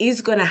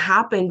is going to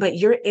happen, but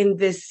you're in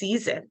this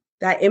season,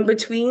 that in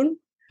between.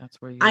 That's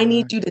where I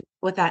need you to deal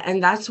with that.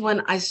 And that's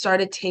when I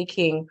started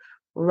taking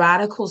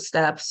radical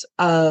steps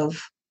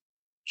of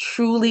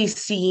truly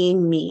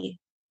seeing me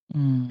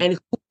and who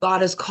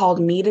God has called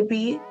me to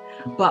be.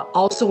 But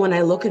also when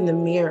I look in the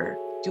mirror,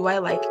 do I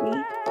like me?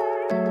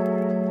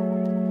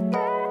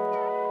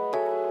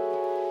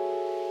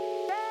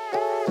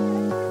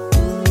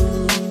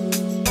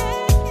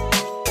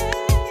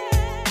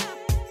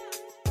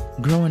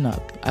 Growing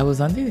up, I was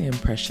under the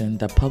impression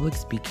that public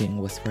speaking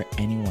was for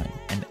anyone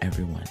and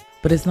everyone.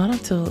 But it's not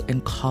until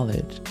in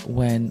college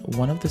when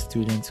one of the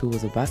students who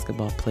was a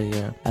basketball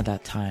player at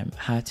that time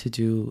had to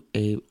do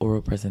a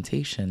oral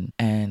presentation,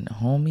 and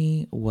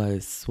homie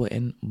was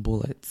sweating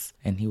bullets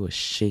and he was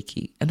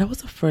shaky. And that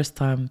was the first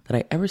time that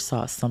I ever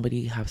saw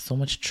somebody have so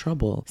much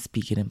trouble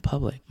speaking in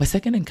public. My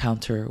second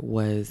encounter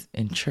was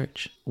in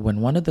church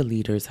when one of the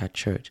leaders at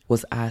church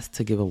was asked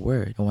to give a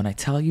word. And when I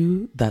tell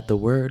you that the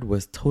word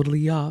was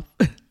totally off,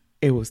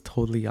 it was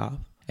totally off.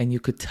 And you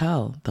could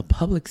tell the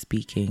public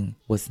speaking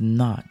was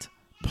not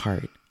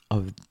part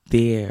of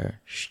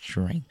their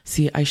strength.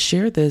 See, I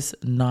share this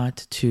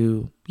not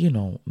to,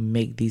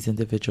 make these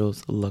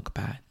individuals look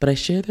bad, but I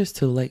share this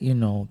to let you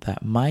know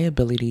that my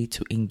ability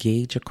to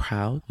engage a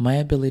crowd, my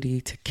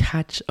ability to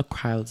catch a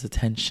crowd's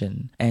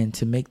attention and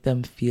to make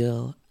them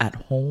feel at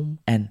home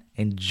and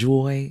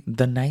enjoy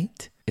the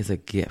night is a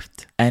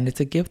gift. And it's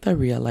a gift I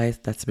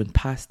realized that's been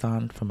passed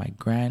on from my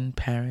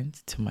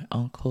grandparents to my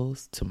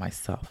uncles to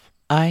myself.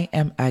 I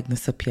am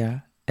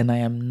Dysmorphia, and I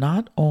am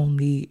not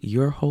only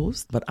your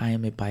host, but I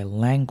am a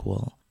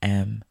bilingual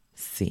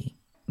MC.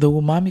 The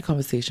Umami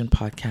Conversation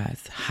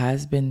podcast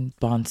has been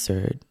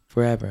sponsored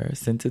forever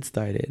since it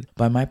started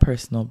by my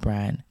personal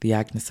brand, the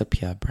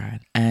Dysmorphia brand.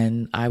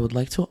 And I would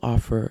like to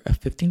offer a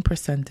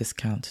 15%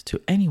 discount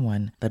to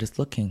anyone that is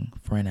looking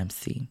for an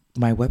MC.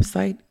 My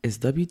website is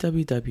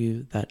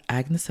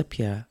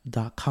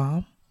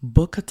www.agnesophia.com.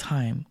 Book a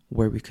time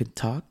where we could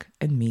talk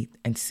and meet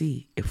and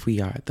see if we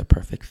are the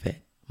perfect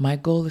fit. My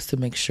goal is to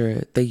make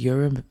sure that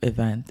your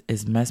event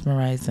is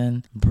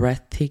mesmerizing,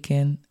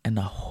 breathtaking, and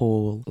a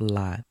whole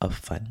lot of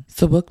fun.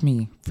 So book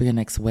me for your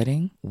next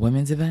wedding,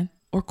 women's event,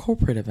 or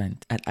corporate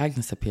event at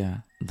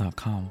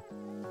agnesophia.com.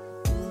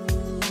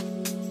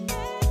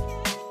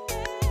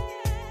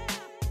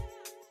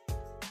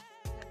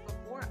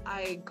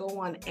 I go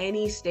on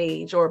any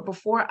stage, or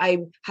before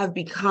I have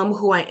become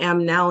who I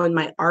am now in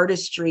my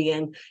artistry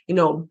and,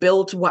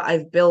 built what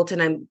I've built,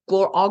 and I'm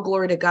all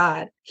glory to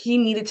God. He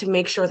needed to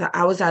make sure that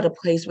I was at a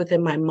place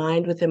within my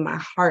mind, within my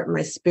heart,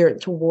 my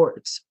spirit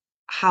towards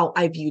how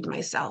I viewed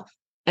myself.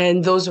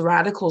 And those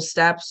radical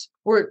steps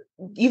were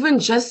even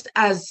just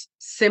as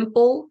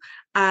simple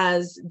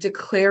as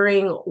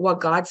declaring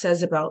what God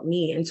says about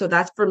me. And so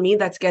that's, for me,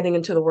 that's getting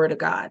into the word of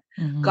God.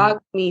 Mm-hmm. God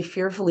made me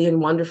fearfully and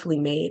wonderfully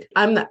made.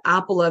 I'm the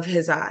apple of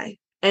his eye.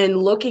 And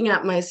looking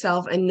at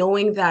myself and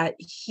knowing that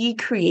he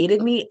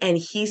created me and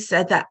he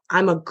said that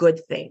I'm a good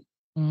thing.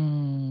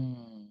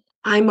 I'm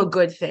a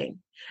good thing.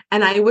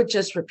 And I would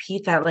just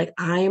repeat that, like,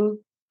 I'm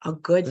a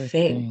good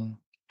thing.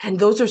 And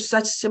those are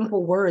such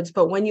simple words.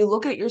 But when you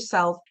look at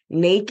yourself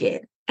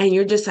naked and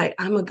you're just like,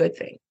 I'm a good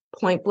thing.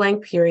 Point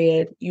blank,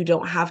 period. You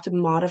don't have to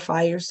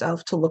modify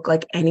yourself to look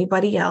like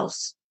anybody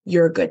else.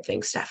 You're a good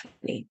thing,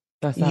 Stephanie.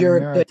 That's that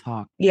mirror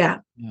talk. Yeah.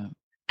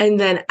 And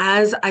then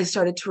as I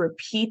started to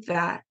repeat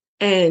that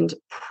and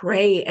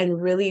pray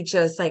and really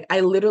just I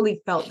literally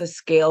felt the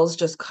scales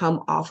just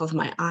come off of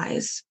my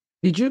eyes.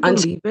 Did you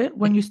believe it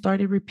when you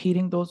started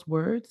repeating those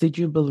words? Did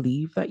you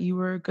believe that you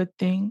were a good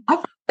thing?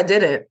 I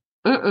didn't.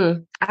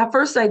 At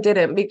first I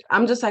didn't.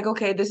 I'm just like,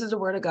 okay, this is the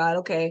word of God.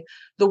 Okay.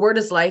 The word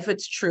is life.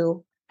 It's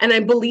true. And I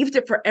believed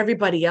it for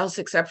everybody else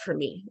except for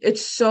me.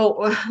 It's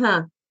so,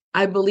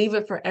 I believe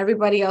it for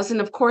everybody else. And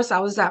of course, I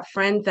was that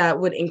friend that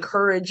would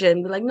encourage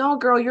and be like, no,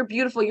 girl, you're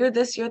beautiful. You're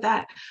this, you're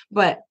that.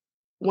 But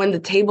when the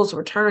tables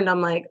were turned,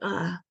 I'm like,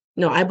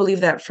 no, I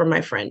believe that for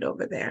my friend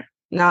over there,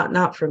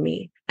 not for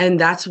me. And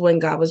that's when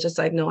God was just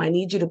like, no, I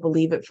need you to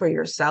believe it for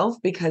yourself,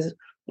 because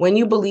when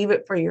you believe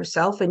it for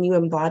yourself and you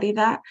embody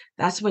that,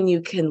 that's when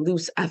you can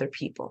loose other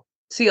people.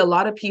 See, a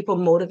lot of people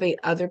motivate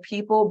other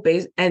people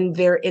and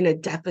they're in a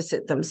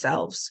deficit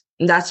themselves.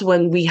 And that's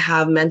when we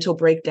have mental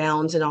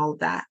breakdowns and all of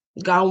that.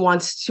 God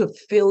wants to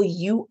fill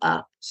you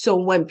up. So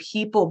when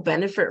people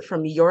benefit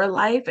from your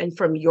life and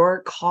from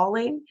your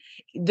calling,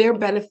 they're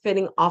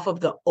benefiting off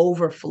of the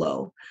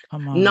overflow,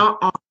 not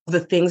off the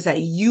things that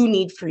you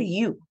need for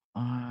you.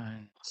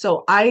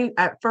 So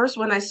at first,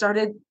 when I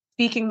started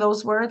speaking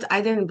those words,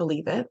 I didn't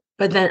believe it.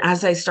 But then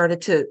as I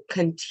started to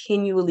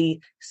continually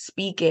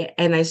speak it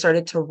and I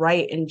started to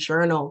write and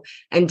journal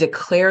and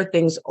declare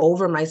things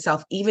over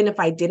myself, even if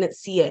I didn't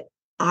see it,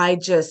 I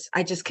just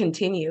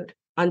continued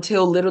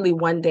until literally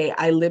one day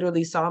I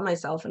literally saw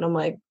myself and I'm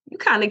like, you're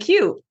kind of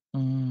cute.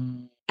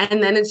 And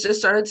then it just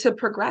started to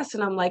progress.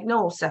 And I'm like,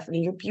 no,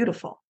 Stephanie, you're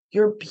beautiful.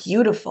 You're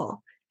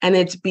beautiful. And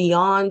it's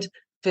beyond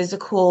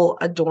physical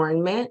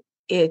adornment.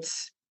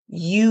 It's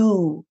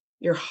you.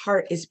 Your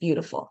heart is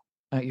beautiful.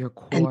 At your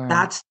core. And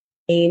that's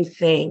main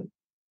thing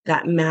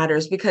that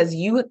matters, because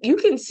you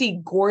can see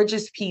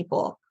gorgeous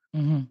people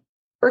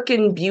work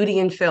in beauty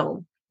and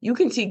film. You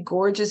can see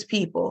gorgeous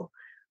people,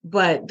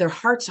 but their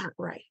hearts aren't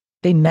right.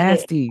 They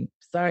nasty.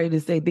 Sorry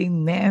to say, they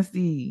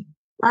nasty.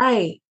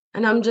 Right.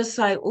 And I'm just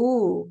like,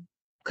 ooh,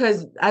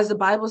 because as the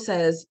Bible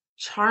says,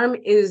 charm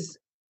is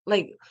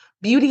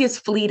beauty is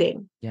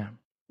fleeting. Yeah.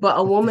 But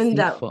a woman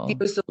deceitful. That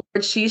fears the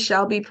Lord, she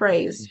shall be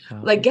praised.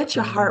 Get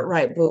your heart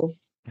right, boo.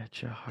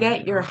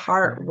 Get your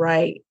heart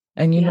right.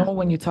 And you know, Yeah.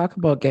 when you talk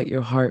about get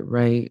your heart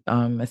right,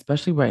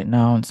 especially right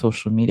now on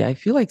social media, I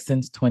feel like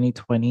since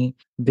 2020,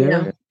 Yeah.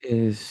 there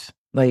is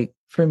like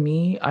for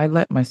me, I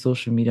let my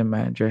social media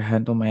manager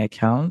handle my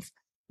accounts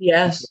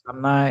because Yes.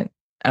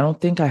 I don't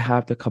think I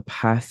have the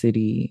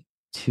capacity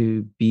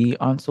to be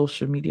on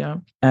social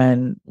media.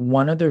 And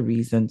one of the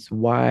reasons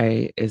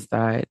why is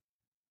that,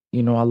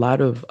 you know, a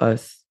lot of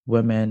us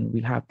women,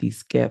 we have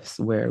these gifts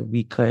where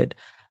we could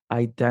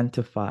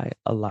identify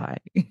a lie,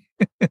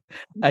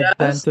 Yes.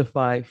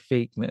 identify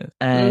fakeness.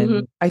 Hmm.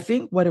 And I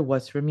think what it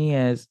was for me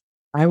is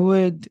I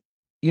would,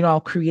 you know, I'll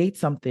create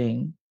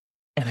something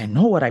and I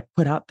know what I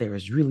put out there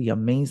is really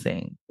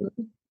amazing.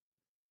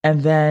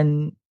 And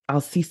then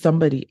I'll see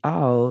somebody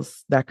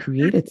else that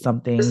created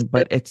something,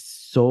 but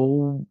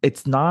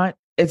it's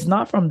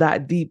not from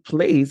that deep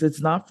place.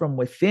 It's not from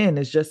within.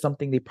 It's just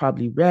something they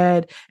probably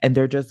read and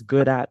they're just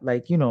good at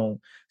like, you know,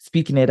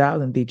 speaking it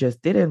out and they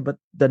just didn't. But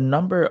the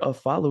number of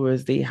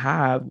followers they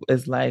have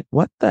is like,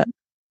 what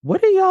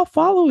are y'all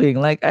following?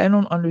 Like, I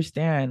don't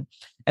understand.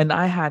 And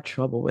I had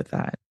trouble with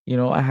that. You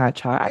know,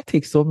 I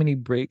take so many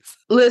breaks.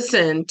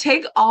 Listen,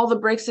 take all the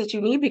breaks that you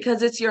need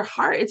because it's your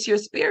heart, it's your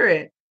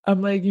spirit.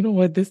 I'm like, you know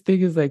what? This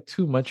thing is like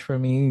too much for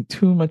me,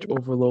 too much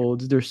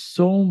overload. There's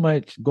so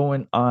much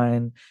going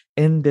on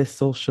in this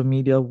social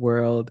media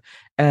world.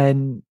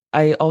 And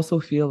I also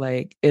feel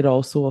like it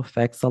also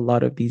affects a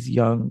lot of these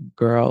young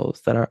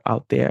girls that are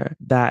out there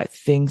that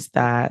thinks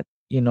that,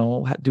 you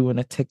know, doing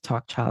a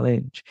TikTok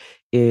challenge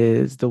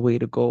is the way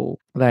to go.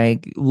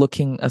 Like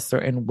looking a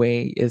certain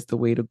way is the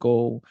way to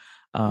go.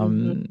 Hmm.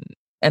 Um,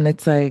 and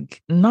it's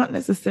like, not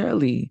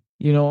necessarily,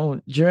 you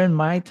know, during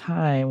my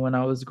time when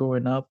I was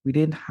growing up, we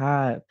didn't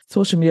have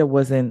social media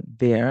wasn't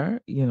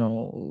there, you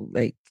know,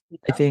 like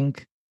I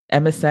think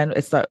MSN,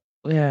 it's like,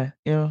 yeah,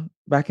 you know,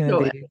 back in the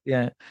No. day,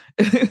 yeah.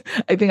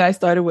 I think I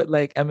started with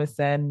like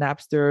MSN,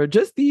 Napster,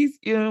 just these,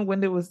 you know,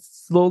 when it was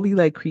slowly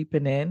like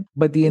creeping in.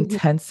 But the Hmm.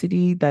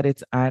 intensity that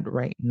it's at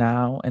right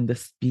now and the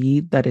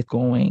speed that it's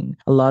going,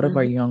 a lot of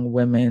our Hmm. young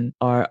women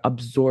are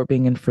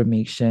absorbing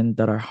information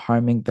that are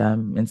harming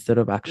them instead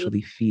of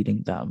actually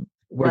feeding them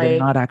where they're Right.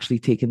 not actually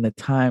taking the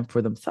time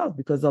for themselves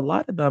because a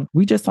lot of them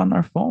we just on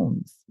our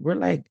phones. We're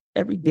like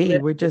every day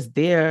we're just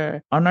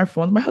there on our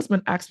phones. My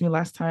husband asked me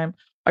last time,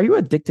 "Are you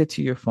addicted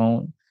to your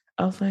phone?"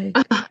 I was like,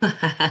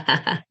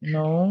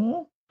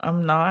 "No,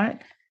 I'm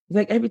not." He's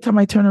like, "Every time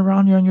I turn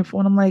around, you're on your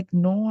phone." I'm like,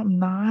 "No, I'm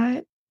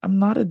not. I'm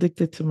not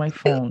addicted to my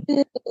phone."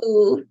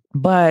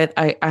 But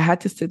I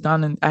had to sit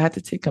down and I had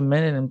to take a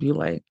minute and be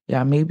like,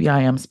 yeah, maybe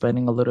I am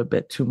spending a little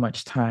bit too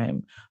much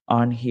time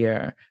on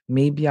here.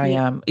 Maybe I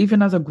Yeah. am,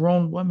 even as a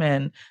grown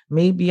woman,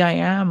 maybe I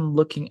am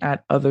looking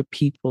at other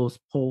people's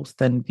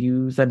posts and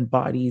views and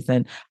bodies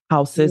and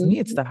houses. Me,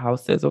 it's Mhm. the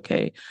houses,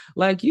 okay?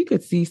 Like you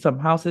could see some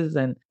houses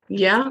and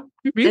Yeah.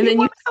 you And really then you,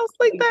 want a house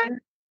like that?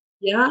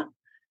 yeah.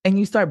 And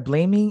you start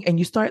blaming and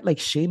you start like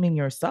shaming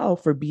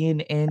yourself for being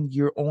in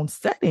your own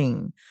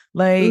setting. Mhm.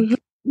 Like,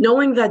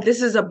 Knowing that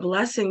this is a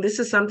blessing, this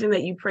is something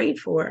that you prayed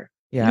for.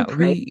 You yeah,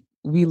 prayed.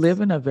 we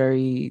live in a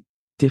very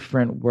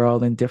different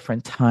world in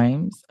different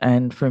times.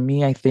 And for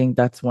me, I think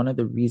that's one of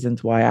the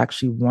reasons why I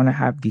actually want to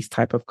have these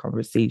type of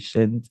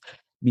conversations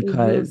Hmm.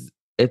 because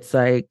it's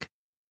like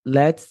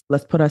let's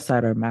put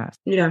aside our masks.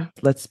 Yeah.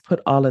 Let's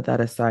put all of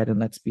that aside and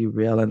let's be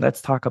real and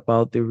let's talk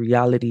about the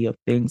reality of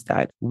things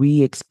that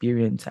we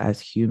experience as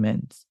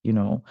humans, you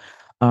know.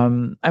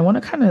 I want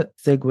to kind of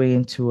segue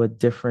into a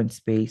different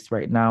space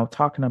right now,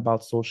 talking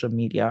about social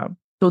media.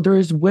 So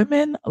there's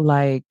women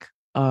like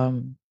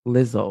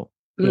Lizzo,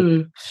 like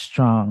Mm.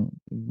 strong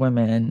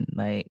women,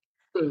 like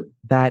Mm.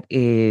 that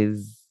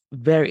is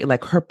very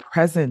like her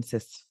presence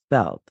is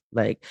felt.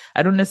 Like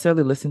I don't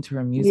necessarily listen to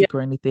her Yeah. music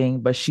or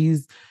anything, but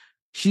she's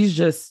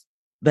just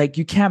like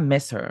you can't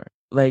miss her.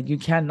 Like you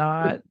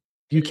cannot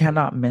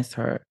miss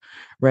her,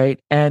 right?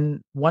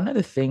 And one of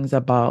the things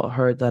about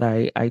her that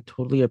I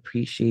totally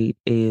appreciate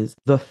is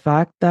the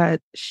fact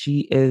that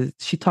she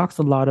talks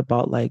a lot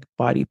about like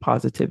body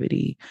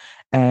positivity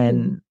Mhm.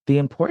 and the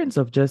importance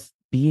of just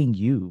being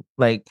you.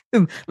 Like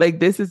like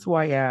this is who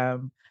I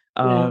am.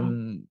 Yeah.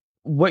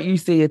 What you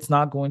say it's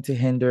not going to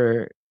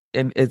hinder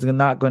and it's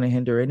not going to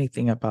hinder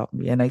anything about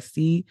me. And I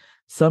see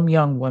some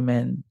young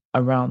women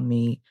around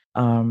me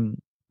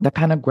that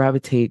kind of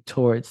gravitate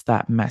towards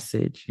that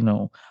message, you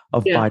know,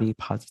 of Yeah. body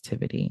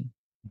positivity.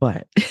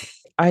 But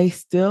I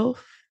still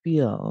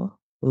feel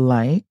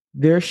like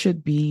there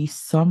should be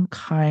some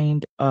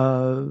kind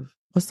of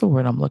what's the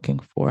word I'm looking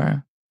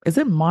for? Is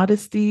it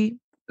modesty?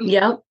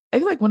 Yeah. I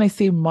feel like when I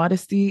say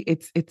modesty,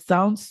 it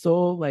sounds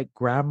so like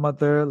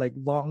grandmother, like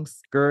long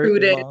skirt,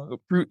 Prudent. long,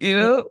 you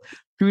know,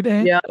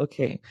 prudent. Yeah.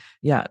 Okay,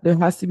 yeah, there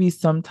has to be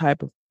some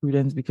type of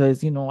prudence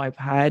because you know I've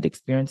had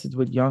experiences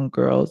with young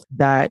girls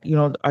that you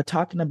know are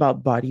talking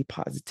about body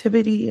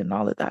positivity and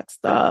all of that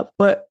stuff.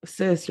 But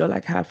sis, you're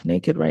like half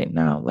naked right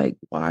now. Like,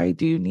 why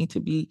do you need to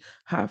be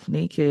half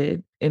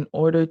naked in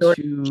order In order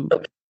to to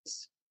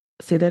showcase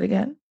say that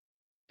again?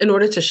 in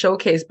order to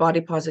showcase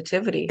body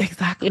positivity. Yeah.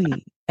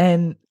 Exactly.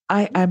 And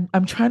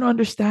I'm trying to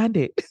understand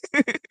it.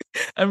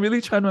 I'm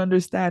really trying to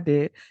understand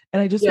it.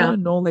 And I just want Yeah.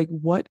 to know, like,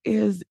 what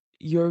is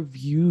your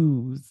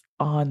views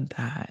on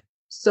that?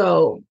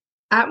 So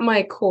at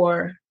my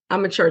core,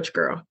 I'm a church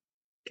girl.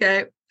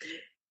 Okay.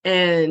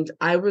 And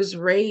I was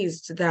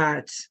raised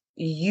that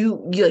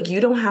you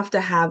don't have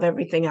to have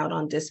everything out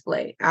on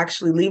display.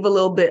 Actually, leave a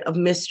little bit of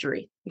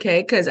mystery.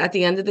 Okay. Because at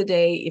the end of the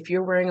day, if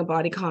you're wearing a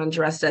bodycon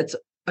dress that's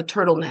a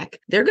turtleneck,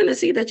 they're gonna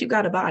see that you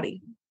got a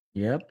body.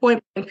 Yep.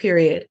 Point blank,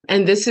 period.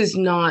 And this is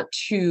not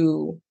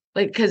to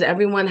like because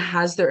everyone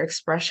has their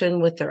expression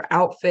with their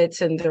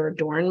outfits and their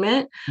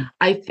adornment.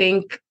 I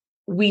think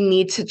we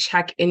need to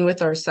check in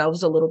with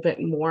ourselves a little bit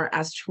more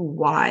as to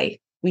why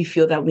we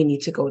feel that we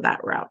need to go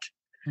that route.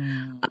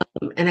 Mm.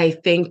 And I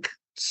think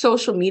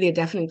social media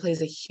definitely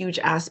plays a huge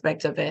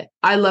aspect of it.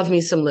 I love me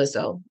some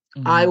Lizzo.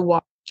 I Mhm.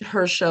 watched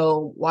her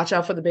show, Watch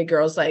Out for the Big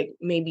Girls, like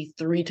maybe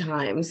 3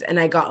 times, and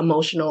I got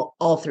emotional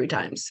all 3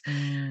 times.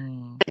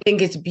 Mm. I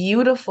think it's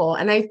beautiful.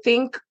 And I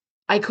think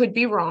I could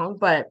be wrong,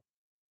 but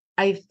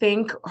I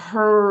think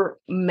her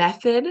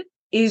method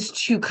is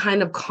to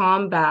kind of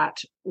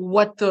combat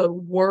what the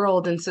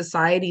world and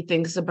society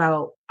thinks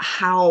about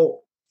how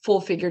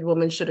full-figured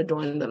women should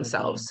adorn Should be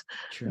themselves.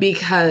 true.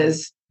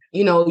 Because,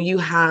 you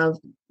have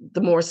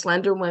the more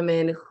slender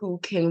women who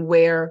can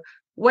wear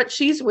what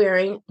she's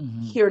wearing,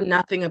 Mhm. hear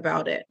nothing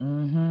about it.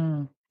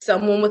 Mhm.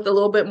 Someone with a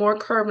little bit more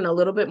curve and a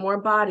little bit more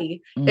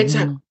body, it's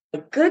like, Mhm.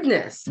 my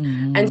goodness.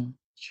 And Mhm.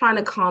 trying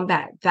to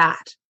combat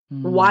that.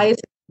 Why Mhm. is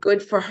it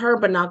good for her,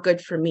 but not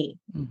good for me?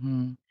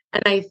 Mhm.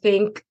 And I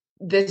think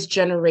this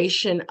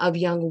generation of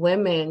young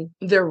women,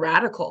 they're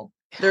radical.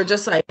 They're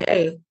just like,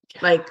 hey,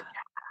 like,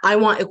 I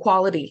want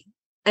equality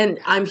and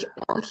I'm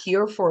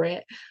here for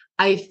it.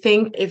 I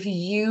think if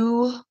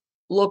you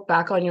look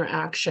back on your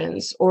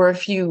actions, or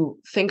if you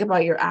think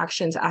about your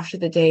actions after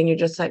the day and you're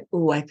just like,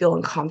 ooh, I feel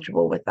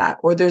uncomfortable with that,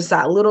 or there's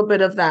that little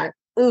bit of that,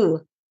 ooh,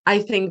 I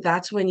think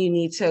that's when you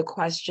need to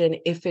question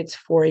if it's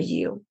for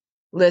you.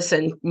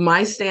 Listen,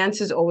 my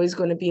stance is always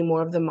going to be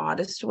more of the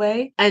modest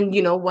way. And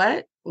you know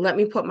what? Let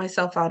me put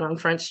myself out on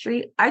Front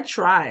Street. I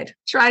tried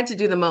to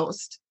do the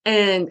most.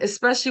 And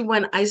especially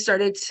when I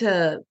started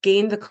to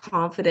gain the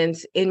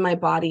confidence in my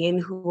body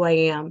and who I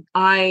am,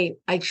 I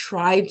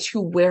tried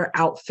to wear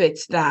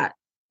outfits that,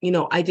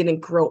 I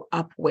didn't grow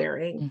up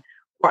wearing Mm.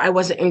 or I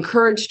wasn't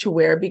encouraged to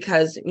wear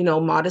because,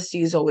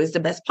 modesty is always the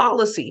best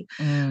policy.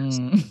 I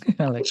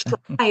I like that.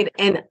 tried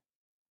and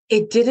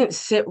it didn't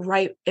sit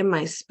right in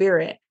my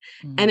spirit.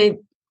 And Mm. it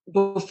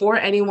before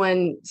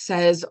anyone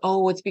says,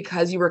 oh, it's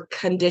because you were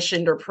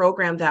conditioned or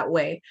programmed that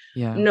way.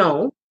 Yeah.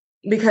 No,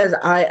 because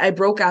I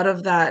broke out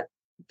of that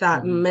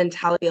Mhm.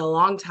 mentality a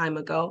long time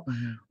ago,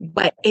 Mhm.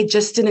 but it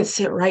just didn't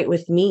sit right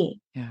with me.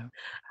 Yeah.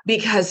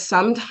 Because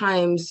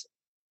sometimes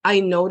I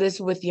notice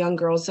with young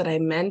girls that I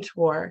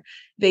mentor,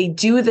 they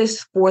do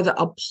this for the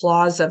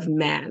applause of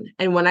man.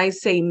 And when I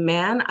say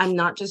man, I'm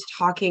not just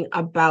talking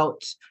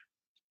about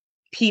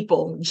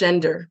people,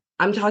 gender.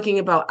 I'm talking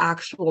about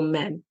actual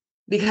men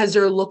because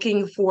they're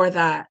looking for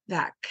that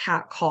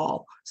cat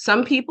call.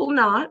 Some people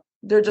not.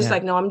 They're just Yeah.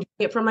 like, no, I'm doing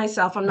it for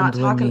myself. I'm I'm not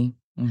doing talking. me.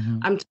 Mhm.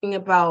 I'm talking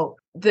about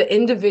the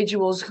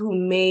individuals who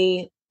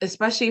may,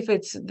 especially if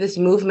it's this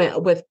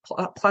movement with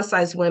plus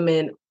size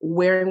women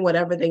wearing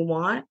whatever they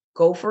want,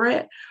 go for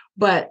it.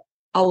 But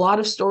a lot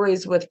of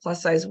stories with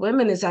plus size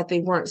women is that they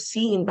weren't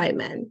seen by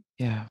men.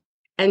 Yeah.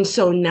 And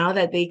so now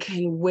that they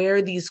can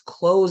wear these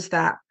clothes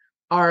that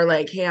are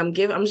like, hey,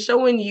 I'm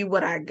showing you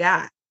what I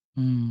got.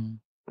 Mm.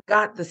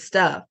 Got the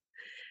stuff.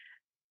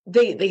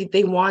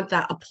 They want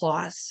that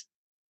applause.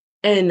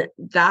 And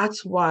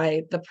that's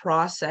why the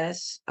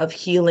process of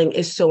healing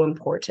is so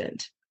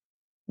important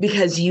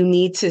because you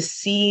need to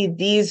see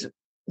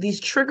these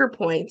trigger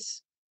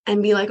points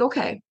and be like,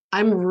 okay,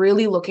 I'm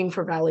really looking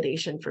for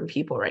validation from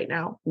people right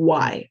now.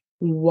 Mm.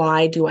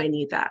 Why do I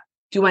need that?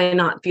 Do I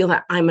not feel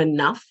that I'm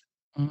enough?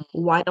 Mm.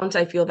 Why don't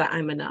I feel that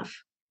I'm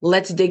enough?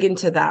 Let's dig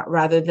into that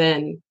rather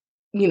than,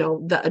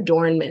 the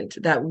adornment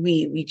that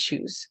we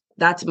choose.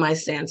 That's my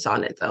stance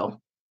on it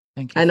though.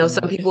 Thank you I know so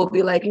some much. people will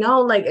be like,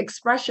 no, like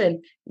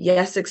expression.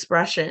 Yes,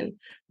 expression.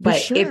 For But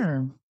if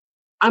sure.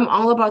 I'm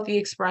all about the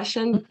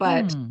expression,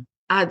 but Mhm.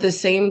 at the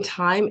same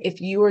time,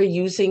 if you are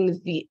using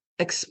the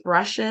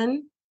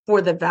expression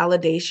for the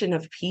validation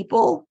of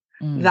people,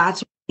 Mm.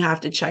 that's when you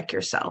have to check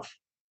yourself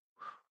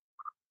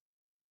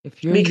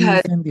If you're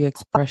because using the people go,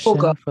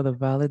 expression for the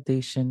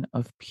validation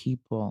of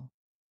people.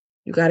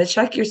 you got to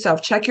check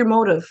yourself, check your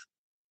motive,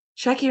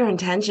 check your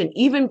intention.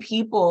 Even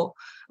people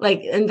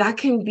like, and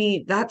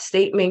that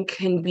statement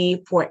can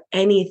be for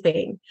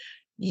anything.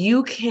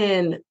 You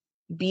can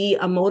be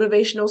a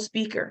motivational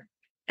speaker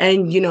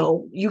and,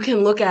 you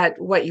can look at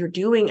what you're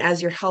doing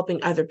as you're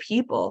helping other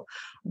people,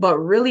 but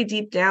really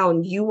deep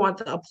down, you want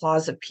the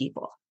applause of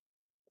people.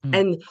 Mm.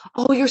 And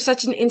oh, you're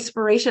such an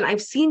inspiration.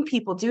 I've seen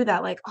people do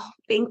that. Like, oh,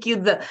 thank you.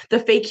 The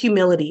fake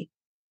humility.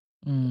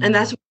 And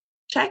that's Mm.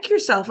 check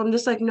yourself. I'm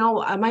just like,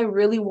 no, am I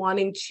really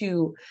wanting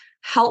to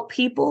help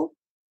people?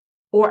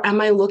 Or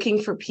am I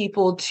looking for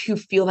people to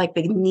feel like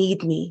they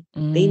need me?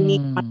 They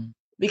need my Mm.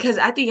 Because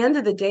at the end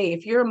of the day,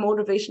 if you're a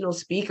motivational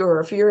speaker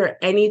or if you're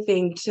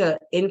anything to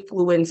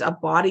influence a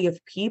body of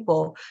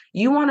people,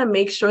 you want to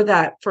make sure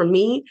that, for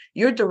me,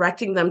 you're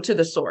directing them to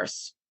the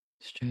source.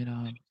 Straight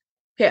up.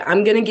 Okay,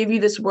 I'm going to give you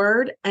this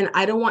word, and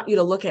I don't want you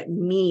to look at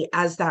me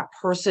as that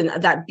person,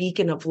 that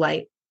beacon of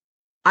light.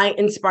 I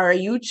inspire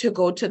you to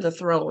go to the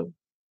throne,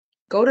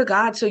 go to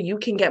God so you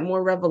can get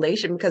more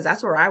revelation, because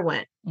that's where I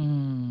went.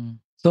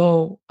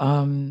 So,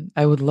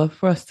 I would love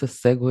for us to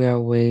segue our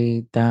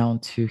way down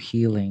to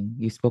healing.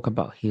 You spoke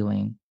about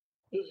healing.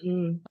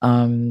 You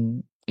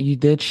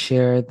did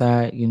share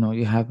that,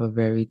 you have a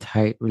very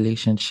tight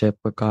relationship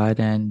with God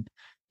and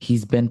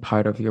He's been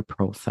part of your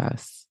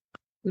process.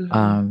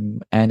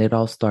 And it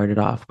all started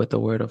off with the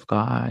Word of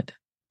God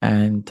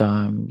and,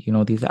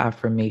 these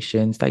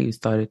affirmations that you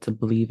started to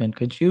believe in.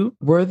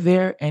 Were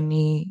there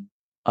any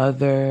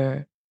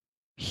other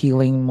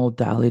healing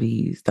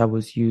modalities that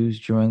was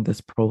used during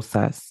this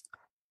process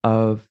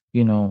of,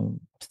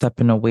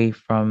 stepping away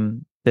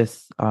from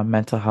this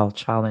mental health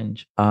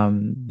challenge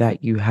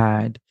that you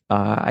had?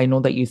 I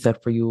know that you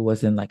said for you it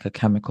wasn't like a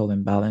chemical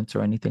imbalance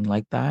or anything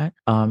like that.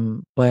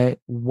 But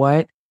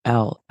what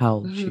else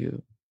held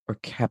you or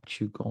kept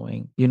you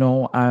going?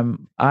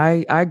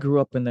 I grew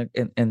up in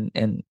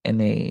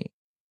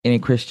a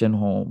Christian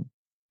home.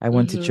 I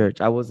went to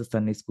church. I was a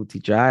Sunday school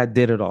teacher. I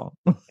did it all.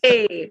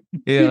 Hey.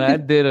 I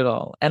did it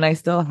all. And I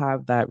still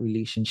have that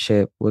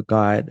relationship with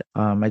God.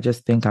 I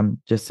just think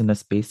I'm just in a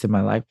space in my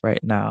life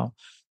right now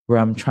where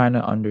I'm trying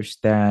to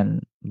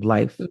understand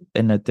life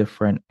in a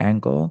different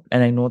angle.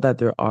 And I know that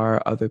there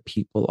are other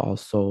people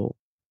also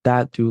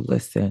that do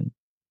listen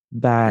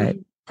that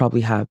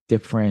probably have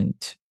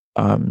different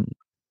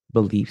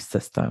belief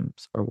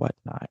systems or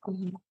whatnot.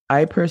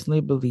 I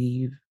personally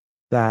believe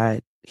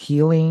that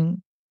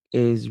healing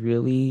is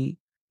really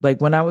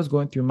like when I was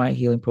going through my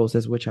healing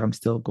process, which I'm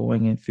still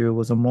going in through,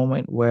 was a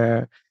moment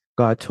where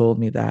God told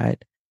me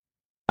that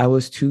I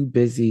was too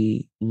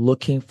busy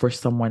looking for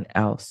someone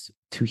else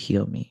to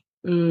heal me.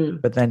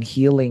 But then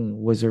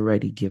healing was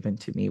already given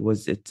to me.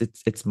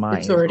 It's mine.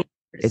 It's already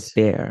It's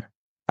there.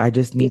 I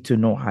just need to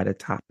know how to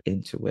tap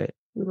into it.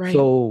 Right.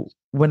 So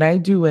when I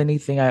do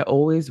anything, I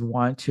always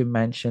want to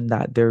mention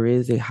that there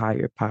is a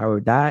higher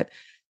power.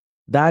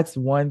 That's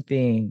one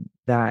thing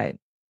that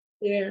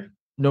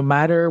no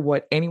matter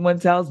what anyone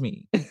tells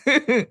me,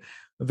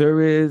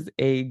 there is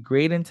a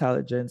great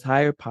intelligence,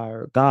 higher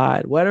power,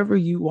 God, whatever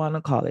you want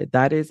to call it,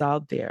 that is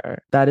out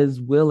there, that is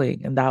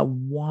willing and that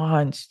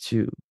wants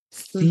to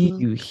see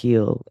you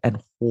healed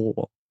and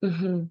whole.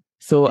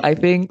 So I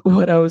think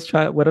what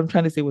I'm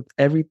trying to say with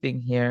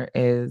everything here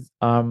is,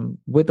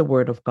 with the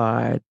Word of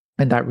God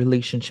and that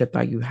relationship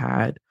that you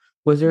had,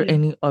 was there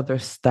any other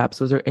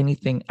steps? Was there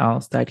anything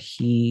else that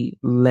He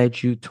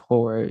led you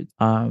towards,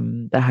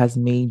 that has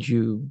made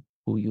you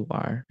who you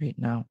are right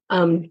now?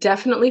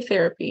 Definitely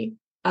therapy.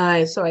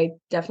 So I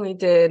definitely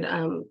did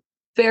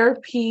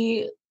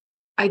therapy.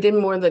 I did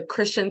more of the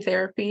Christian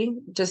therapy,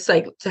 just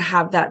like to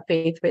have that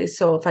faith base.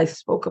 So if I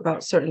spoke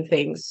about certain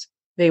things,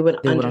 they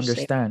would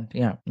understand.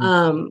 Yeah.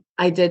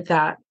 I did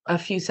that, a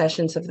few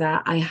sessions of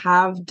that. I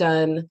have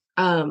done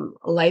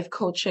life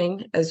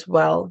coaching as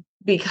well,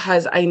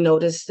 because I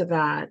noticed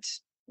that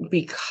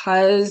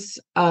because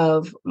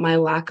of my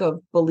lack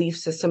of belief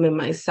system in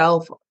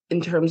myself in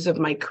terms of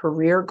my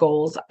career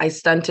goals, I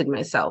stunted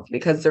myself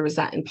because there was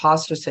that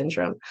imposter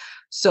syndrome.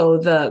 So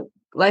the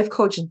life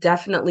coach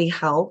definitely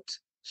helped.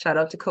 Shout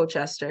out to Coach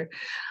Esther.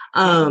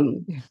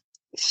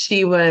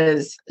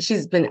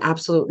 She's been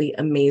absolutely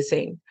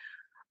amazing.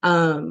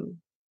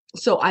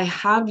 So I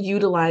have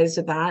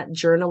utilized that.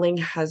 Journaling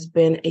has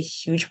been a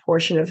huge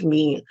portion of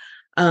me.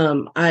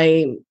 I'm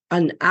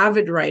an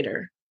avid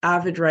writer. I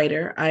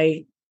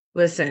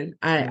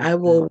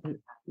will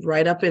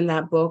write up in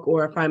that book,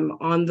 or if I'm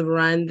on the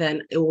run,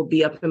 then it will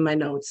be up in my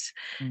notes.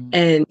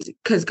 And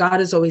because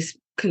God is always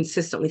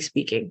consistently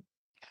speaking,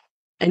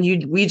 and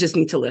we just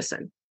need to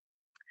listen.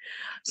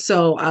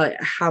 So I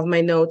have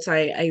my notes,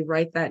 I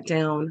write that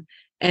down,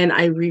 and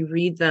I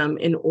reread them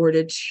in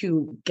order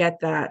to get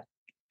that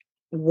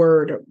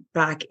word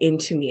back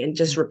into me and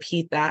just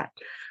repeat that.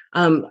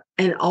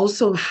 And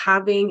also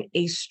having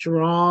a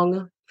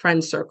strong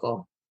friend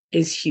circle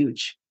is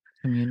huge.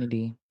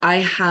 Community. I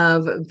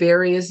have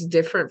various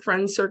different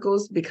friend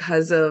circles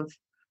because of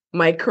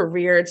my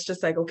career. It's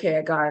just like, okay,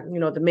 I got,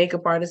 the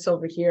makeup artist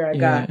over here. I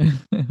got,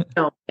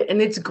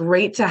 and it's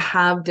great to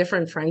have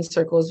different friend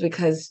circles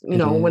because,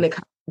 when it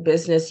comes to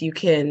business, you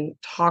can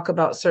talk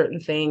about certain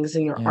things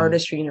in your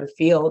artistry, in your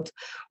field.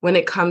 When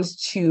it comes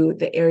to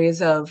the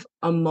areas of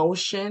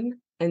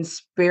emotion and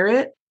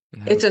spirit,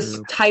 it's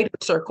a tighter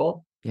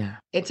circle. Yeah.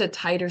 It's a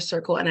tighter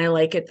circle. And I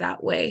like it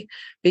that way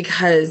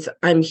because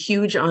I'm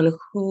huge on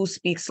who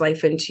speaks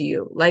life into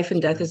you. Life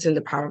and death is in the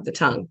power of the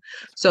tongue.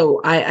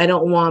 So I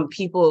don't want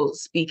people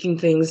speaking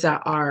things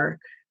that are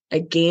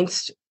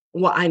against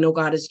what I know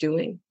God is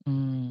doing.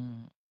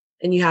 And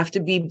you have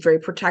to be very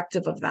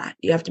protective of that.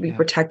 You have to be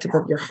protective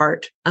of your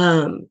heart.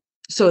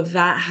 So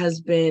that has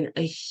been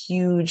a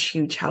huge,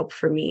 huge help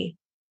for me.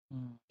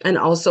 Mm. And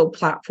also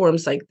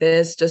platforms like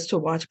this, just to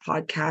watch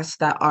podcasts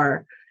that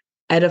are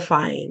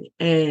edifying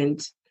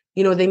and,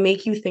 they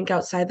make you think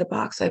outside the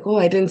box. Like, oh,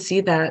 I didn't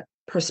see that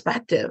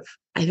perspective.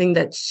 I think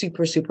that's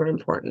super, super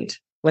important.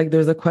 Like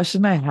there's a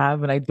question I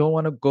have and I don't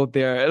want to go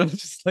there. And I'm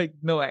just like,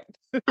 no, I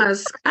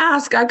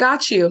Ask, I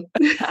got you.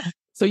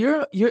 so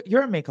you're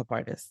a makeup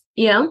artist.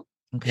 Yeah.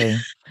 Okay.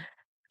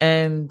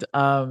 And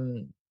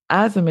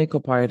as a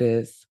makeup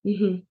artist,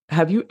 Hmm.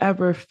 have you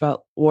ever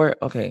felt, or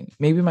okay,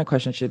 maybe my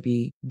question should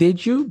be,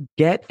 did you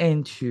get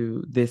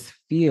into this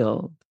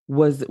field?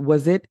 Was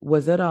it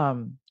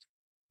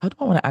how do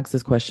I want to ask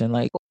this question?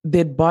 Like,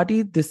 did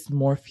body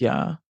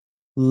dysmorphia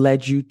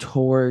led you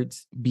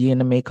towards being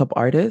a makeup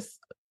artist?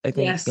 I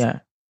think, Yes. yeah,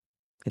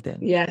 it did.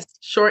 Yes.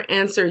 Short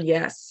answer,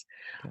 yes.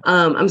 Okay.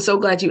 I'm so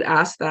glad you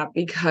asked that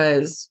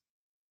because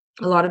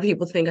a lot of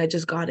people think I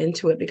just got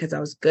into it because I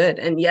was good.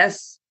 And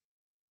yes,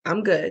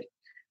 I'm good.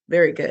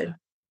 Very good.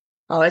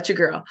 I'll let you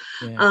girl.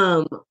 Yeah.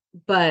 Um,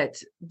 but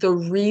the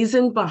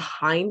reason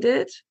behind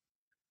it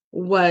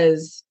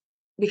was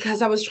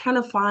because I was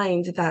trying to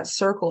find that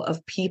circle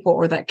of people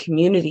or that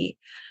community.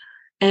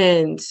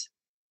 And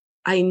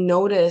I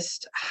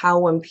noticed how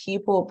when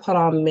people put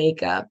on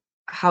makeup,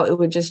 how it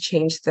would just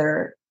change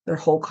their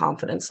whole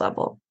confidence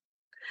level.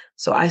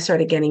 So I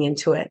started getting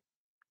into it.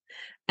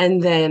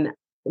 And then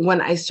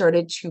when I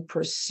started to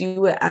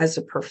pursue it as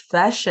a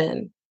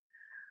profession,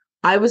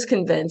 I was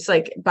convinced,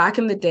 like back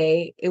in the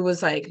day, it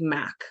was like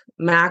Mac.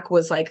 Mac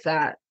was like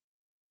that.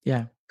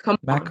 Yeah. Come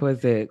Mac on.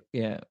 was it.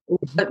 Yeah.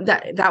 But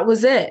that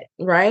was it,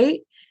 right?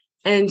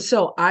 And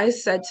so I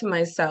said to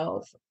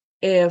myself,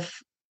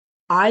 if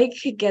I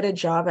could get a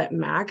job at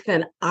Mac,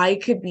 then I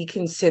could be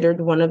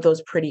considered one of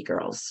those pretty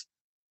girls.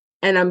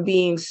 And I'm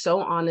being so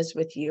honest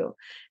with you.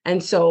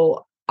 And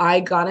so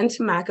I got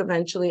into Mac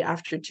eventually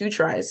after 2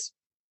 tries.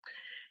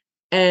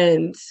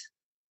 And,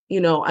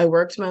 I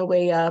worked my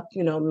way up,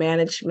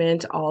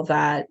 management, all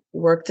that,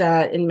 worked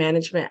in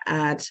management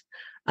at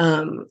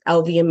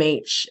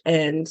LVMH.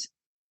 And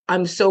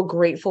I'm so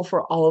grateful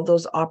for all of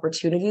those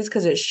opportunities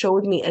because it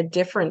showed me a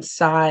different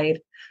side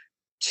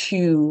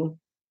to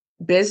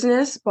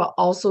business, but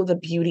also the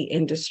beauty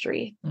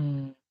industry,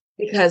 Mm.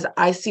 because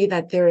I see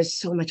that there is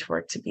so much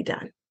work to be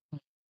done.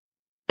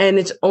 And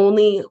it's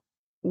only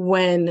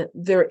when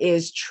there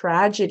is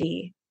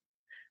tragedy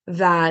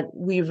that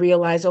we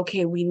realize,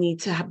 okay, we need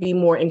to be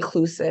more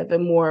inclusive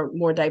and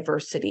more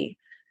diversity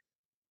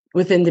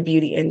within the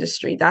beauty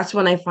industry. That's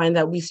when I find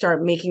that we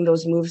start making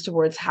those moves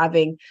towards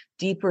having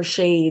deeper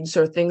shades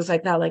or things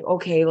like that. Like,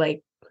 okay,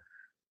 like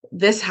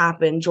this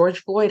happened, George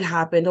Floyd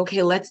happened.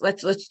 Okay,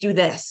 let's do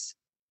this.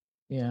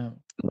 Yeah.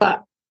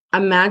 But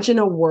imagine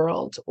a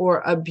world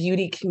or a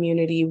beauty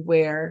community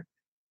where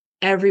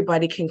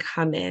everybody can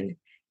come in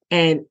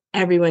and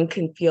everyone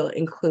can feel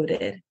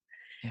included.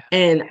 Yeah.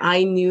 And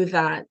I knew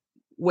that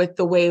with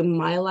the way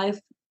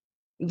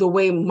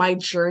my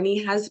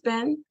journey has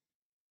been,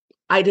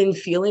 I didn't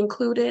feel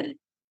included.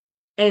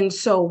 And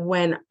so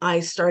when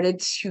I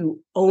started to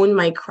own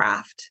my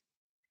craft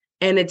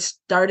and it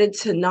started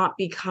to not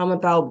become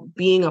about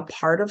being a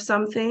part of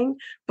something,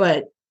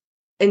 but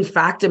in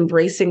fact,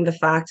 embracing the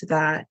fact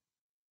that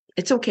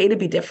it's okay to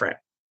be different.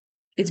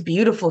 It's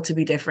beautiful to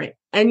be different.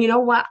 And you know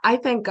what? I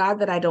thank God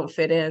that I don't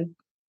fit in.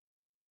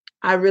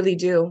 I really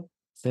do.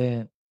 That's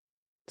it.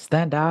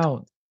 Stand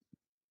out.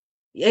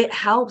 It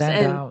helps.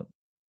 Stand And out.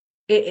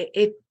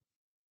 it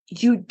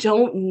you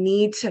don't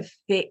need to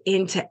fit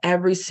into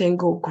every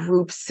single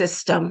group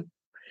system.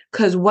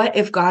 Because what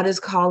if God is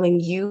calling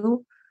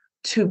you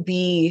to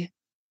be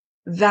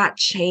that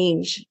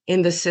change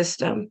in the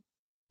system?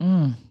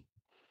 Mm.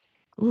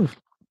 Oof.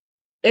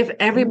 If Ooh.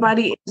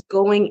 everybody is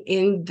going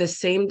in the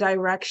same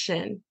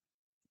direction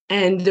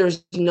and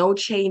there's no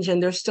change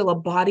and there's still a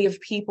body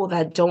of people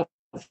that don't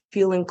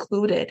feel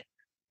included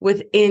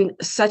within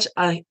such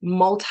a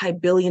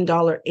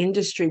multi-billion-dollar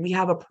industry, we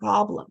have a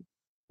problem.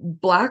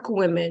 Black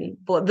women,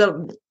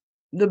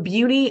 the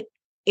beauty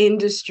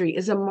industry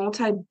is a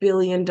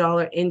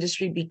multi-billion-dollar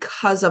industry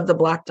because of the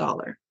Black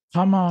dollar.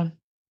 Come on.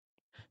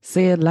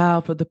 Say it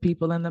loud for the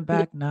people in the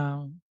back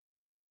now.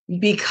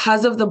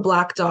 Because of the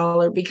Black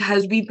dollar,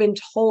 because we've been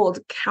told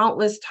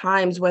countless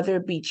times, whether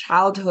it be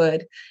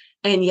childhood,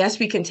 and yes,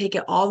 we can take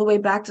it all the way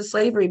back to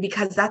slavery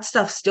because that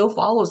stuff still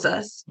follows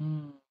us.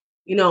 Mm.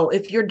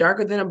 If you're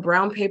darker than a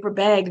brown paper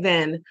bag,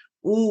 then,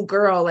 ooh,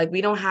 girl, like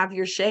we don't have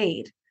your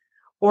shade,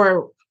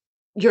 or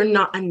you're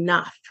not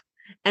enough.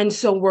 And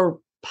so we're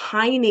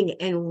pining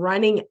and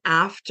running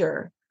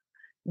after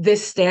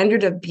this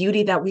standard of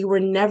beauty that we were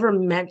never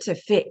meant to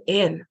fit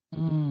in.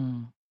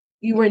 Mm.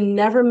 You were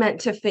never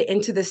meant to fit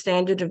into the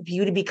standard of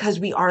beauty because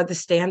we are the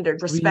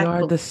standard, We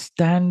are the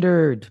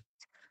standard.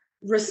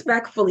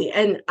 respectfully.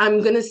 And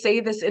I'm going to say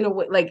this in a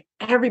way, like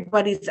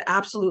everybody's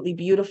absolutely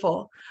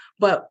beautiful.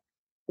 But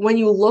when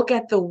you look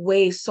at the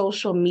way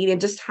social media,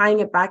 just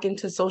tying it back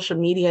into social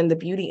media and the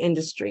beauty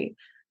industry,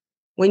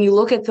 when you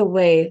look at the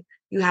way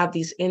you have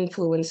these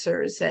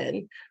influencers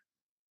and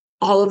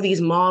all of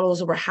these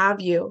models or what have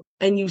you,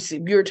 and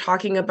you're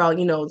talking about,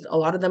 a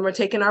lot of them are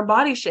taking our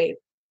body shape.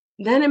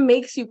 then it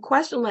makes you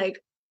question, like,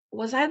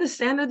 was I the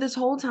standard this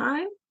whole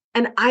time?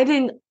 And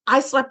I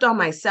slept on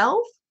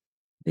myself.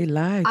 They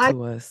lied I to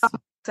saw us.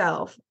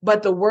 myself,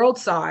 but the world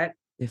saw it,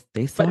 If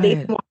they but saw they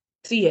didn't it, want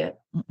to see it.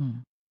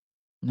 mm-mm,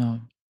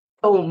 no.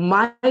 So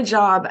my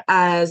job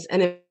as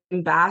an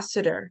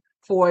ambassador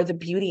for the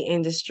beauty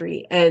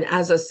industry and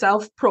as a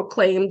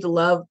self-proclaimed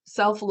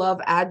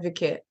self-love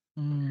advocate,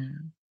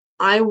 Mm,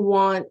 I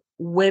want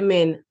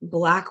women,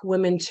 Black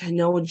women, to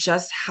know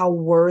just how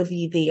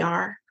worthy they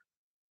are.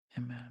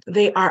 amen.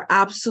 They are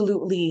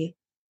absolutely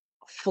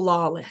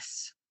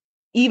flawless.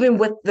 Even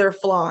with their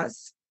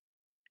flaws,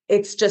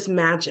 it's just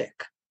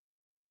magic.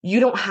 You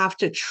don't have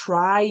to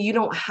try. You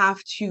don't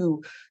have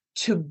to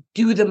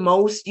do the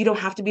most. You don't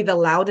have to be the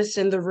loudest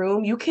in the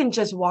room. You can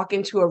just walk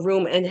into a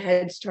room and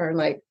heads turn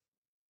like,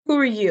 who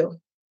are you?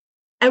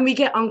 And we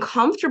get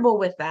uncomfortable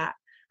with that.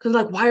 Because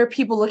like, why are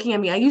people looking at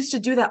me? I used to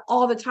do that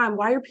all the time.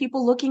 Why are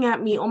people looking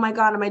at me? Oh my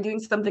God, am I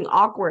doing something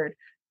awkward?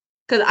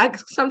 Because I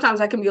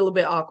sometimes I can be a little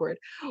bit awkward.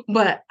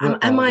 But We're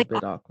am all a I bit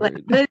like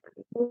awkward.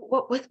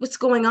 what's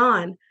going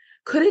on?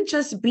 Could it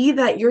just be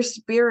that your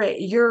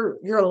spirit, your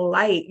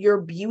light,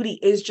 your beauty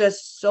is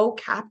just so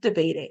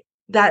captivating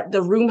that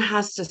the room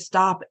has to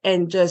stop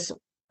and just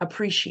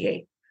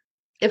appreciate?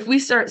 If we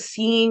start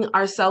seeing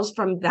ourselves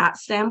from that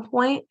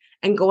standpoint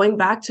and going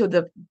back to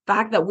the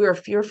fact that we are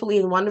fearfully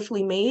and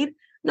wonderfully made,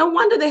 no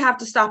wonder they have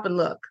to stop and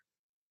look.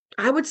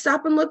 I would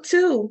stop and look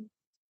too.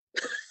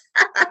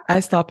 I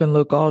stop and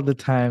look all the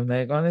time.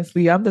 Like,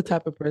 honestly, I'm the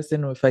type of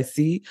person, if I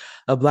see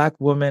a Black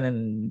woman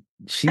and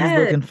she's Yes,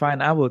 looking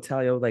fine, I will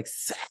tell you, like,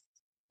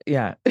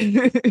 yeah,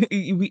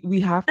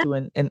 we have to.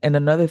 And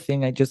another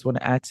thing I just want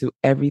to add to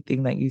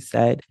everything that you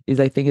said is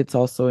I think it's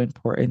also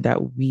important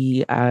that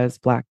we as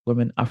Black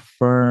women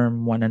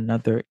affirm one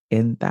another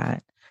in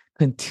that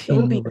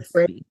don't be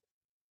afraid. continuously,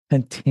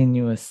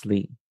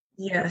 continuously.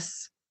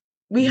 Yes.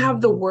 We You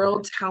have the know,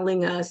 world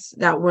telling us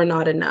that we're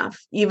not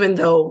enough, even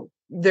though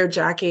they're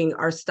jacking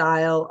our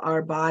style,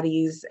 our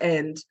bodies,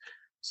 and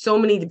so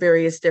many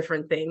various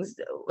different things,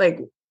 like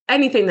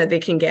anything that they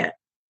can get.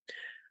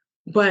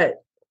 But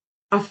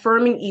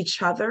affirming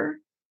each other,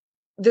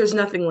 there's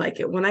nothing like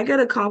it. When I get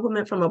a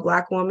compliment from a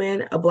Black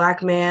woman, a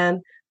Black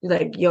man,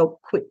 like, yo,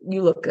 quit,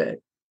 you look good.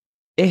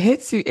 it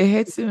hits you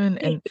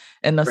Hey,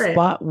 in a Fred,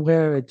 spot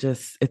where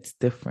it's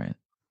different.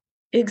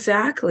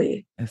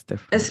 exactly. It's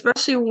different.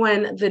 Especially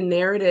when the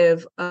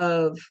narrative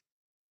of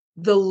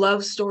the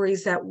love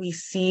stories that we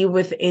see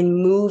within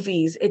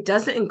movies, it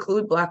doesn't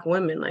include Black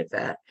women like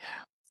that.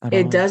 At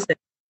It all. doesn't.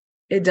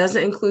 It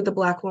doesn't include the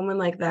Black woman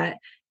like that.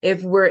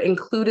 If we're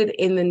included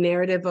in the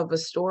narrative of a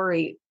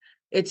story,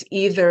 it's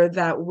either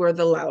that we're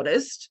the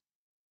loudest,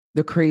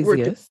 The we're too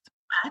craziest.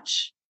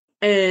 much,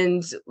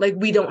 and like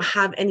we don't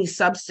have any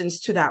substance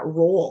to that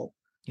role.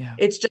 Yeah.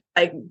 It's just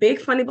like big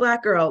funny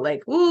Black girl,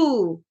 like,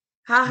 ooh,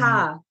 Yeah.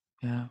 haha.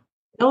 Yeah.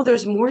 No,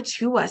 there's more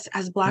to us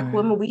as Black There is.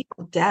 women. We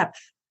have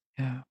depth.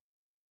 Yeah.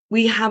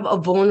 We have a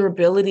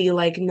vulnerability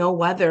like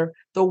no other.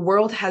 The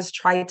world has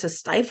tried to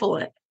stifle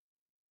it,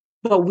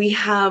 but we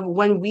have,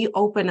 when we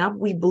open up,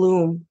 we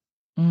bloom.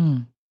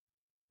 Mm.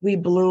 We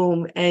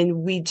bloom and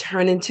we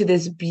turn into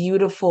this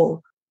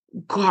beautiful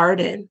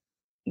garden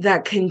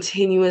that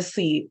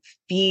continuously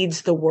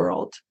feeds the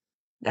world.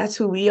 That's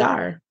who we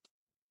are.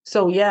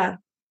 So, yeah,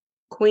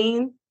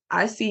 Queen,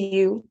 I see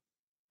you.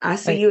 I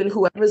see I you. And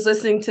whoever's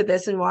listening to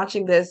this and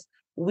watching this,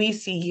 we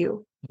see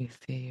you. we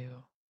see you.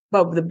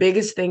 But the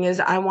biggest thing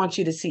is, I want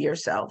you to see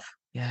yourself,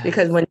 Yes.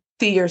 because when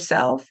you see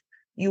yourself,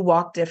 you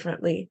walk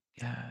differently.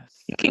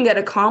 Yes. You can get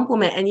a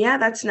compliment, and yeah,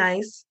 that's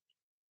nice.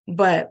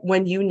 But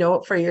when you know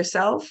it for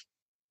yourself,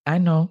 I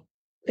know.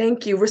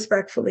 thank you,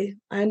 respectfully.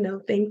 I know.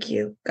 Thank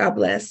you. God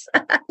bless.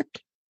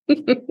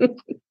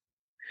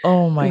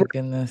 Oh my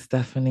goodness,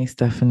 Stephanie,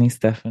 Stephanie,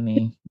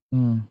 Stephanie.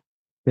 Mm.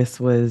 This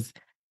was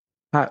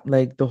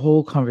like the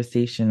whole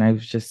conversation. I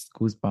was just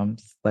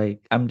goosebumps.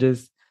 Like I'm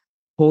just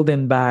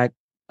holding back.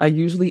 I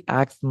usually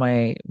ask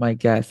my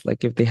guests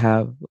like if they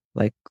have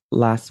like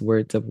last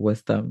words of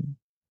wisdom,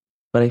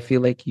 but I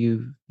feel like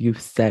you've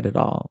said it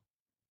all.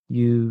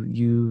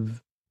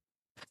 You've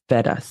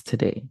fed us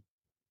today.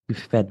 You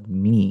fed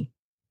me.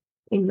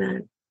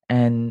 Amen.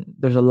 And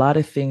there's a lot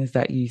of things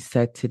that you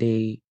said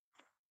today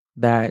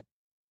that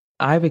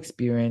I've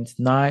experienced,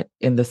 not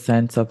in the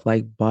sense of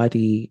like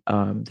body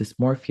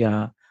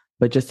dysmorphia,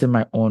 but just in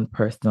my own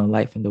personal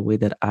life and the way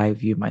that I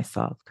view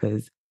myself.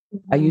 Because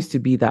I Mhm. used to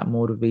be that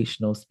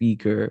motivational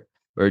speaker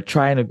or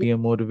trying to be a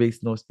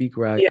motivational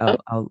speaker. Yeah.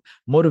 I'll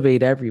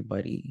motivate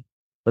everybody.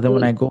 But then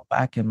when I go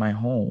back in my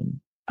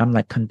home, I'm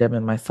like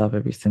condemning myself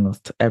every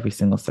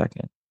single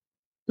second.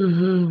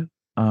 Mm-hmm.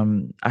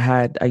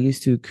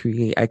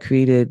 I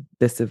created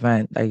this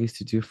event I used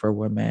to do for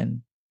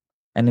women.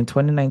 And in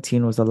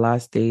 2019 was the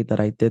last day that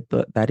I did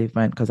that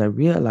event because I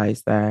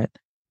realized that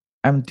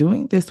I'm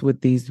doing this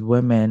with these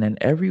women and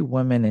every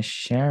woman is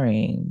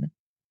sharing.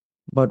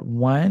 But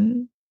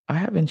one, I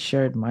haven't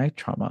shared my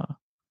trauma.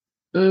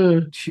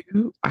 Mm.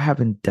 Two, I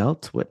haven't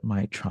dealt with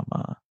my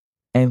trauma.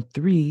 And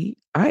three,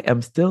 I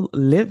am still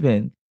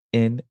living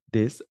in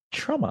this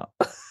trauma.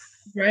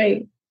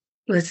 Right.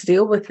 Let's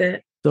deal with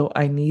it. So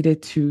I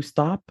needed to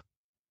stop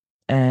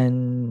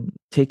and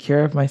take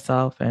care of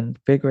myself and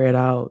figure it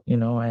out,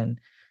 and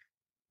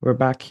we're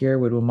back here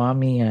with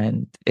Umami,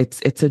 and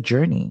it's a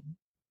journey,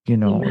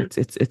 Amen.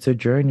 it's a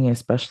journey,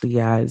 especially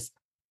as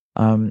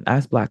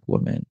Black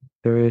women.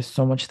 There is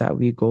so much that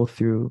we go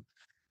through.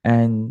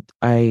 And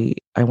I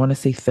want to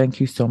say thank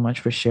you so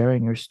much for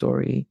sharing your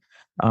story,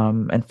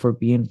 and for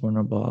being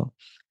vulnerable.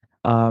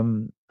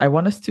 I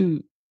want us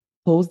to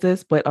close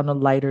this, but on a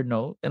lighter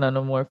note and on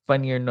a more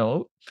funnier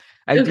note.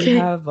 I do Okay.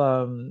 have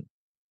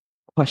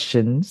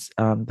questions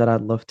that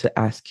I'd love to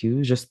ask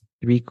you, just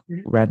three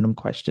random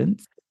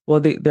questions. Well,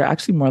 they're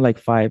actually more like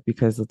five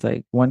because it's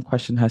like one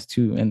question has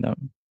two in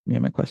them. Me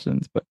and my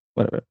questions, but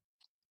whatever.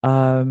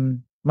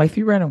 My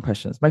three random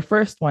questions. My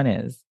first one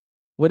is,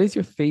 what is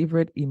your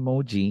favorite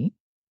emoji?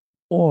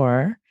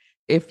 Or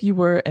if you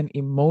were an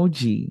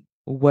emoji,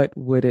 what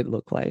would it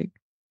look like?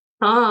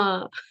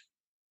 Huh.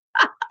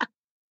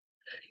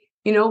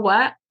 You know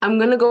what? I'm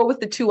gonna go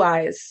with the two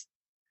eyes.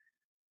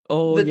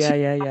 Oh, The two yeah,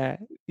 yeah, yeah.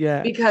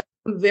 Yeah. because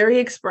I'm very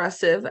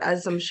expressive,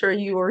 as I'm sure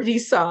you already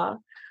saw.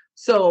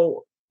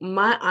 So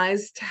my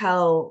eyes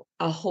tell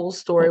a whole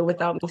story Oh,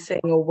 without me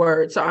saying a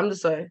word. So I'm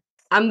just like,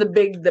 I'm the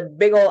big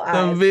old the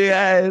eyes. big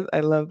eyes. I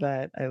love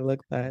that. I love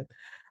that.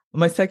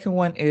 My second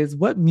one is,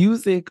 what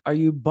music are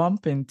you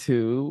bumping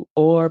to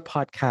or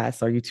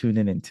podcasts are you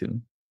tuning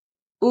into?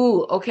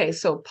 Ooh, okay.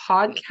 So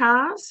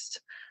podcast.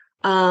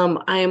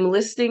 I am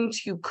listening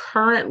to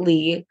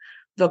currently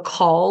The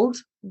Called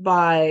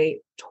by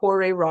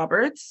Torrey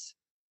Roberts,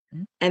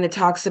 Hmm? and it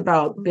talks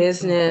about Tori Roberts.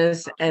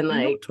 business and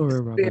I know like Tori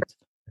spirit. Roberts.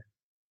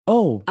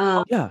 Oh,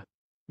 Um, yeah.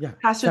 Yeah.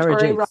 Pastor Sarah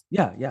Torrey Roberts. Jakes.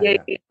 Yeah, yeah, Yeah,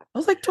 yeah. yeah, I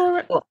was like,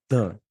 Tori. yeah.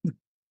 Duh.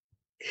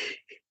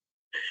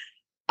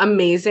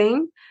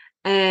 Amazing.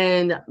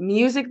 And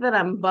music that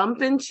I'm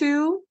bumping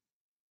to,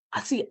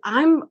 see,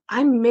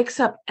 I mix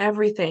up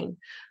everything.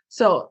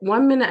 So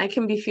one minute I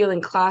can be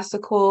feeling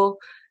classical,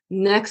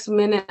 next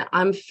minute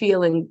I'm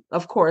feeling,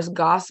 of course,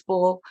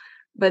 gospel,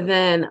 but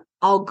then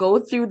I'll go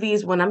through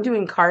these when I'm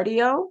doing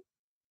cardio.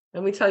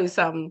 Let me tell you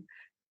something.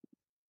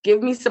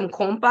 Give me some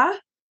compa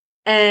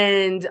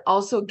and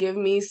also give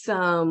me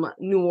some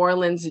New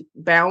Orleans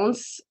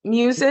bounce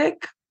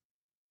music.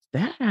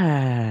 That.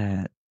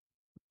 I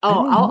Oh,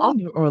 don't I'll, know I'll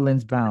New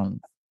Orleans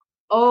bound.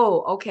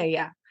 oh, okay,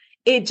 yeah.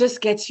 It just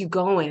gets you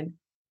going.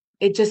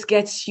 It just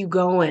gets you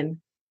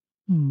going.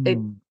 It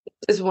Hmm.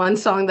 is one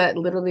song that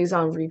literally is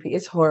on repeat.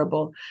 It's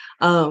horrible.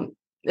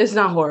 It's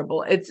not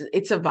horrible. It's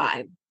a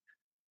vibe.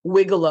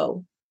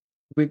 Wiggle.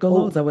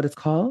 Wigolo, is Oh, that what it's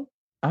called?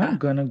 I'm yeah.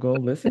 gonna go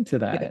listen to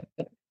that.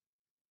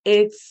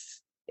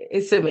 It's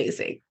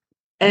amazing.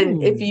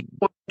 And if you Ooh.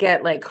 want to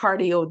get like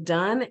cardio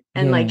done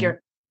and like Yeah.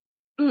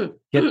 you're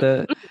Get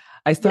the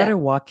I yeah, started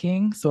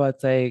walking, so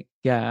it's like,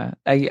 yeah,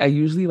 I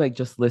usually like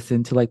just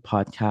listen to like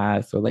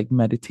podcasts or like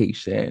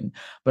meditation,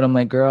 but I'm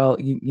like, girl,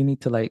 you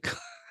need to like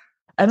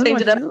I don't know,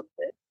 change I it up. feel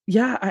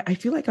yeah, I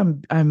feel like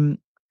I'm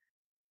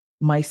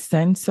my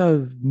sense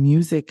of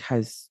music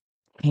has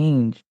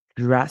changed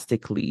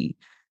drastically.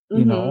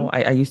 Hmm.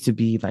 I used to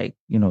be like,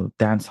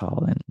 dance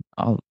hall and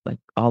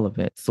all of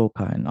it,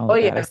 soca and all Oh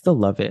of that. I yeah. still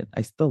love it.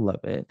 I still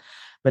love it.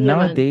 But Yeah,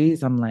 man.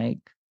 nowadays I'm like,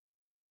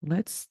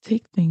 let's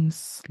take things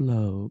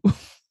slow.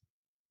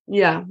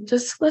 Yeah.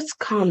 Just let's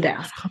calm down.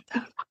 Let's calm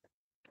down.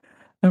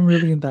 I'm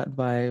really in that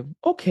vibe.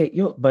 Okay,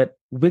 but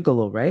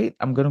Wiggle, right?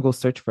 I'm gonna go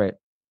search for it.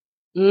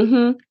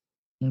 Hmm.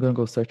 I'm gonna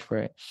go search for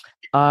it.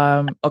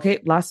 Okay,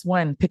 last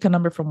one. Pick a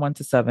number from 1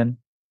 to 7.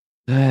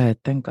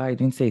 Thank God I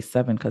didn't say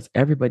 7 because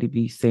everybody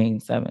be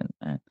saying 7.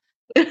 Man.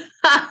 Please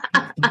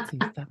don't say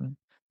 7.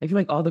 I feel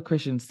like all the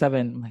Christians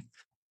 7. I'm like,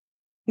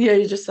 Yeah,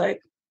 you're just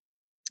like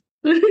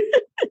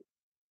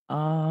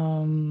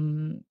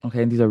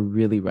okay, and these are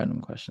really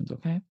random questions,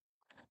 okay?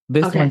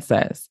 This one okay.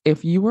 says,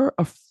 if you were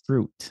a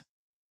fruit,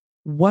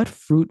 what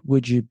fruit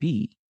would you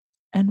be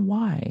and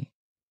why?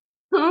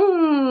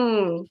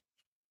 Hmm.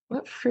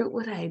 What fruit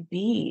would I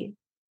be?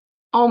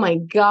 Oh my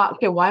God.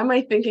 Okay, why am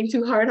I thinking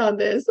too hard on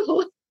this?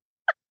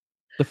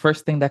 The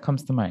first thing that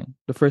comes to mind,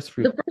 the first The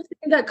fruit. first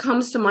thing that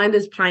comes to mind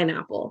is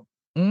pineapple.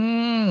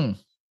 Mm, why?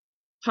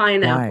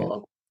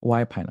 Pineapple.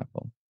 Why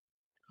pineapple?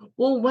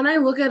 Well, when I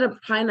look at a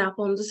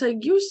pineapple, I'm just like,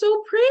 you're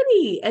so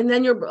pretty. And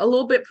then you're a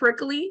little bit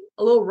prickly,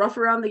 a little rough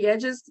around the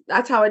edges.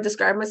 That's how I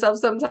describe myself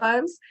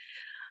sometimes.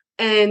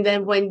 And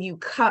then when you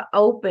cut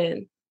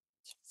open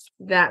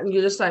that,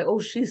 you're just like, oh,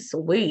 she's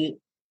sweet.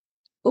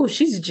 Oh,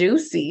 she's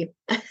juicy.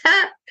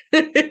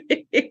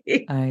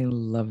 I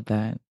love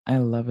that. I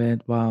love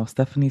it. Wow,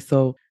 Stephanie.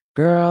 So,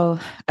 girl,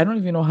 I don't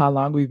even know how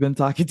long we've been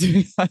talking to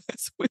be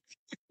honest with you,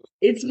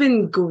 It's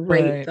been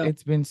great but though.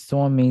 it's been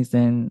so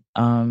amazing.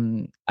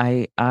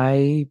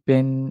 I've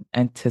been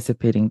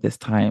anticipating this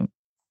time,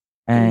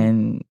 Mm,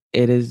 and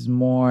it is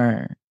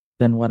more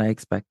than what I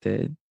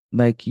expected.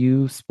 Like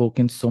you've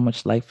spoken so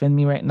much life in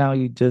me right now.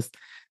 You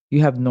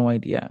have no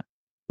idea.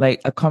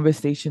 Like a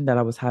conversation that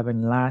I was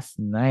having last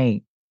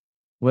night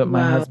with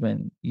my wow.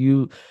 husband.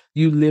 You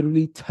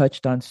literally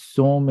touched on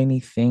so many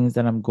things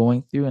that I'm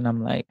going through, and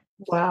I'm like,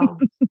 Wow.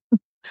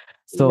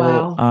 So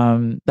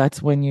Wow.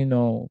 that's when you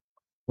know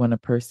when a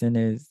person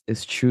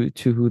is true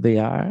to who they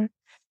are.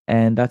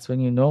 And that's when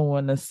you know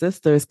when a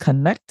sister is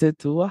connected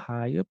to a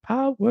higher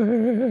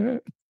power.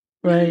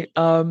 Right.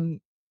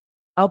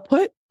 I'll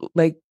put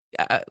like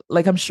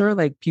like I'm sure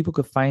like people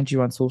could find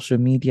you on social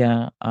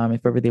media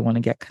if ever they want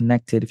to get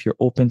connected, if you're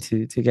open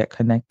to get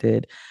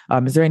connected.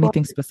 Is there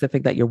anything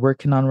specific that you're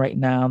working on right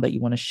now that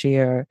you want to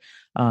share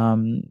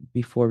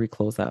before we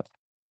close up?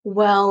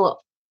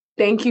 Well,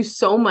 thank you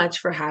so much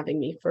for having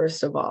me,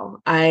 first of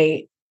all.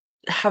 I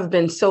have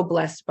been so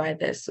blessed by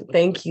this. So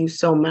thank you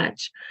so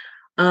much.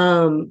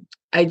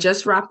 I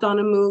just wrapped on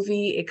a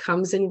movie. It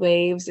comes in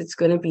waves. It's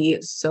going to be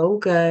so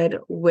good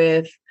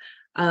with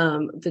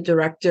the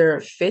director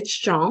Fitz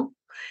John,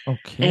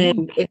 Okay.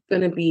 and it's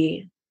going to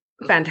be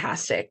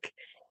fantastic.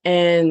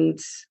 And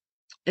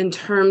in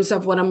terms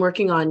of what I'm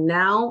working on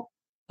now,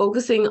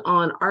 focusing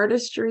on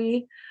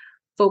artistry,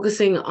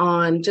 focusing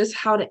on just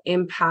how to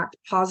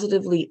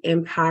positively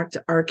impact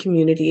our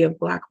community of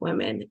Black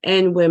women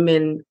and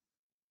women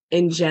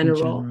in In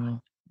general.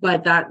 general.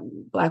 But that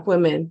Black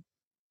women,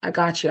 I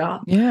got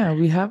y'all. Yeah,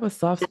 we have a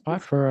soft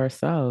spot for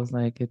ourselves.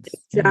 Like it's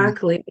yeah.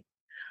 Exactly.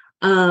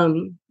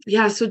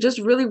 Yeah, so just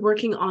really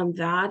working on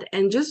that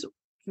and just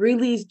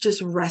really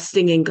just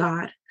resting in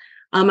God.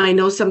 I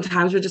know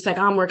sometimes we're just like,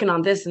 oh, I'm working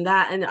on this and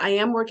that, and I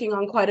am working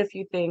on quite a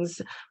few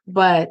things,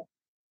 but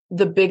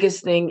the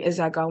biggest thing is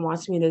that God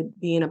wants me to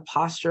be in a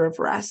posture of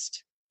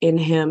rest in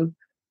Him.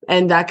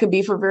 And that could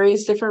be for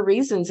various different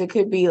reasons. It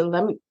could be,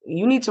 you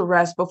need to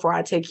rest before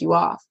I take you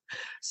off.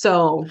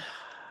 So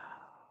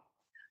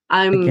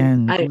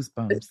Again, I just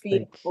goosebumps. be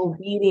Like,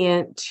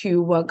 obedient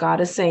to what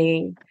God is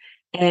saying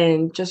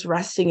and just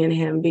resting in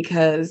Him,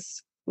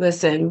 because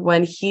listen,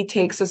 when He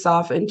takes us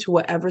off into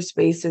whatever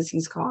spaces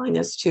He's calling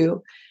us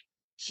to,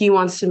 He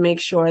wants to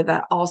make sure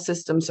that all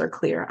systems are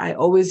clear. I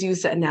always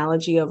use the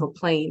analogy of a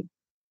plane.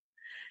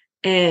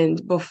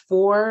 And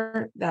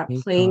before that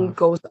take plane off.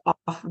 goes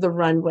off the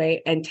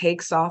runway and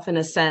takes off and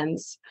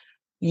ascends,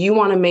 you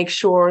want to make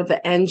sure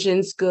the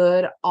engine's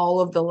good, all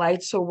of the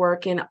lights are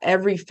working,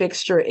 every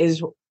fixture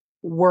is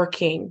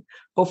working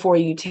before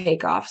you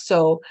take off.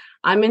 So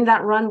I'm in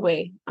that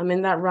runway.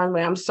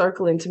 I'm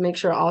circling to make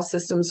sure all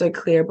systems are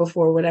clear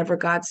before whatever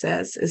God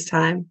says is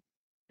time.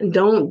 And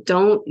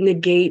don't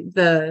negate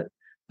the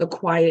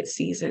quiet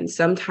season.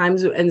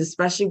 Sometimes, and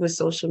especially with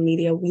social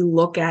media, we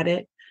look at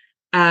it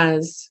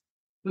as,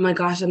 oh my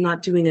gosh, I'm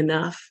not doing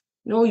enough.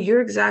 No, you're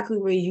exactly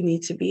where you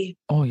need to be.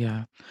 Oh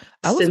yeah.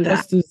 I Just was in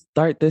that. supposed to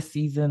start this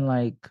season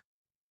like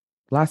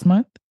last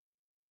month.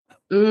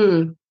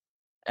 Mm,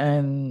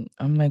 And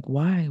I'm like,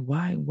 why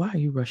are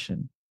you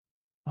rushing?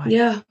 Why?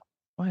 yeah.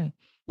 Why?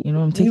 You know,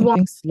 I'm We taking want,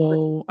 things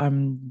slow.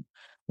 I'm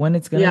when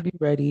it's gonna yeah. be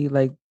ready,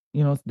 like,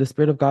 you know, the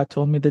Spirit of God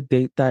told me the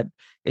date that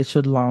it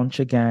should launch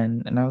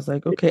again. And I was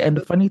like, okay. And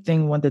the funny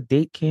thing, when the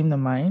date came to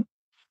mind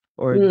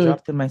or Mm.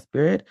 dropped in my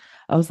spirit,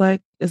 I was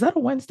like, is that a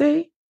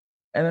Wednesday?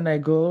 And then I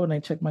go and I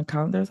check my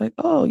calendar. I was like,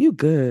 oh, you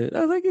good. I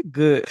was like, you're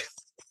good.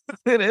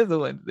 It is a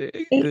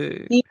Wednesday. You're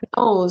good. He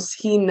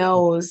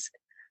knows.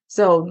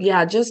 So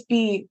yeah, just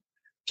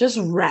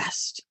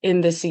rest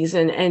in the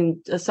season. And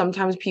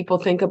sometimes people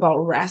think about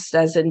rest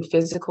as in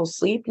physical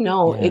sleep.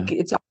 No, Yeah,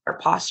 it's our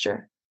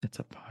posture. it's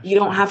a You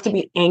don't posture. have to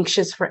be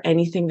anxious for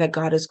anything that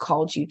God has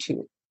called you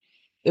to.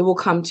 It will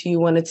come to you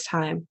when it's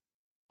time.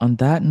 On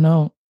that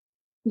note,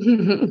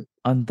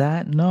 on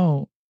that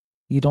note,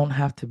 you don't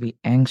have to be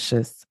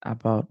anxious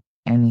about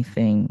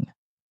anything.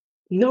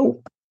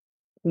 Nope.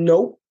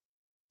 Nope.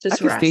 I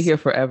Just could stay rest. here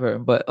forever,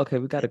 but okay,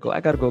 we gotta go. I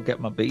gotta go get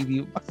my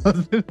baby.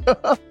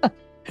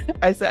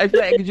 I said I feel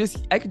like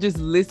I could just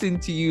listen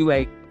to you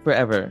like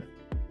forever.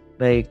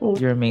 Like Oh,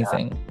 you're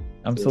amazing.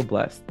 I'm so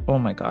blessed. Oh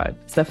my God.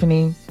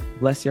 Stephanie,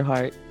 bless your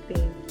heart.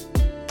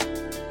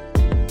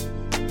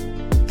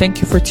 Thank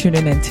you for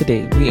tuning in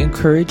today. We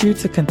encourage you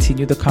to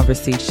continue the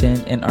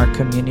conversation in our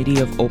community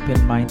of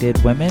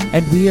open-minded women,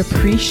 and we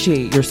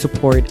appreciate your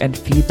support and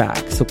feedback.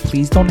 So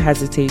please don't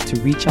hesitate to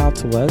reach out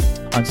to us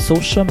on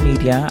social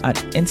media at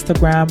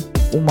Instagram,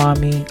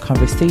 Umami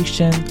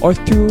Conversation, or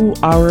through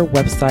our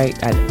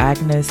website at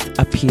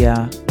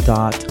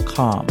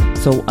agnesapia.com.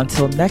 So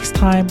until next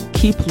time,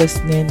 keep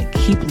listening,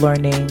 keep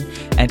learning,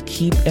 and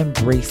keep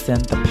embracing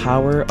the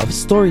power of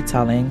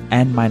storytelling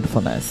and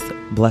mindfulness.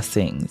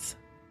 Blessings.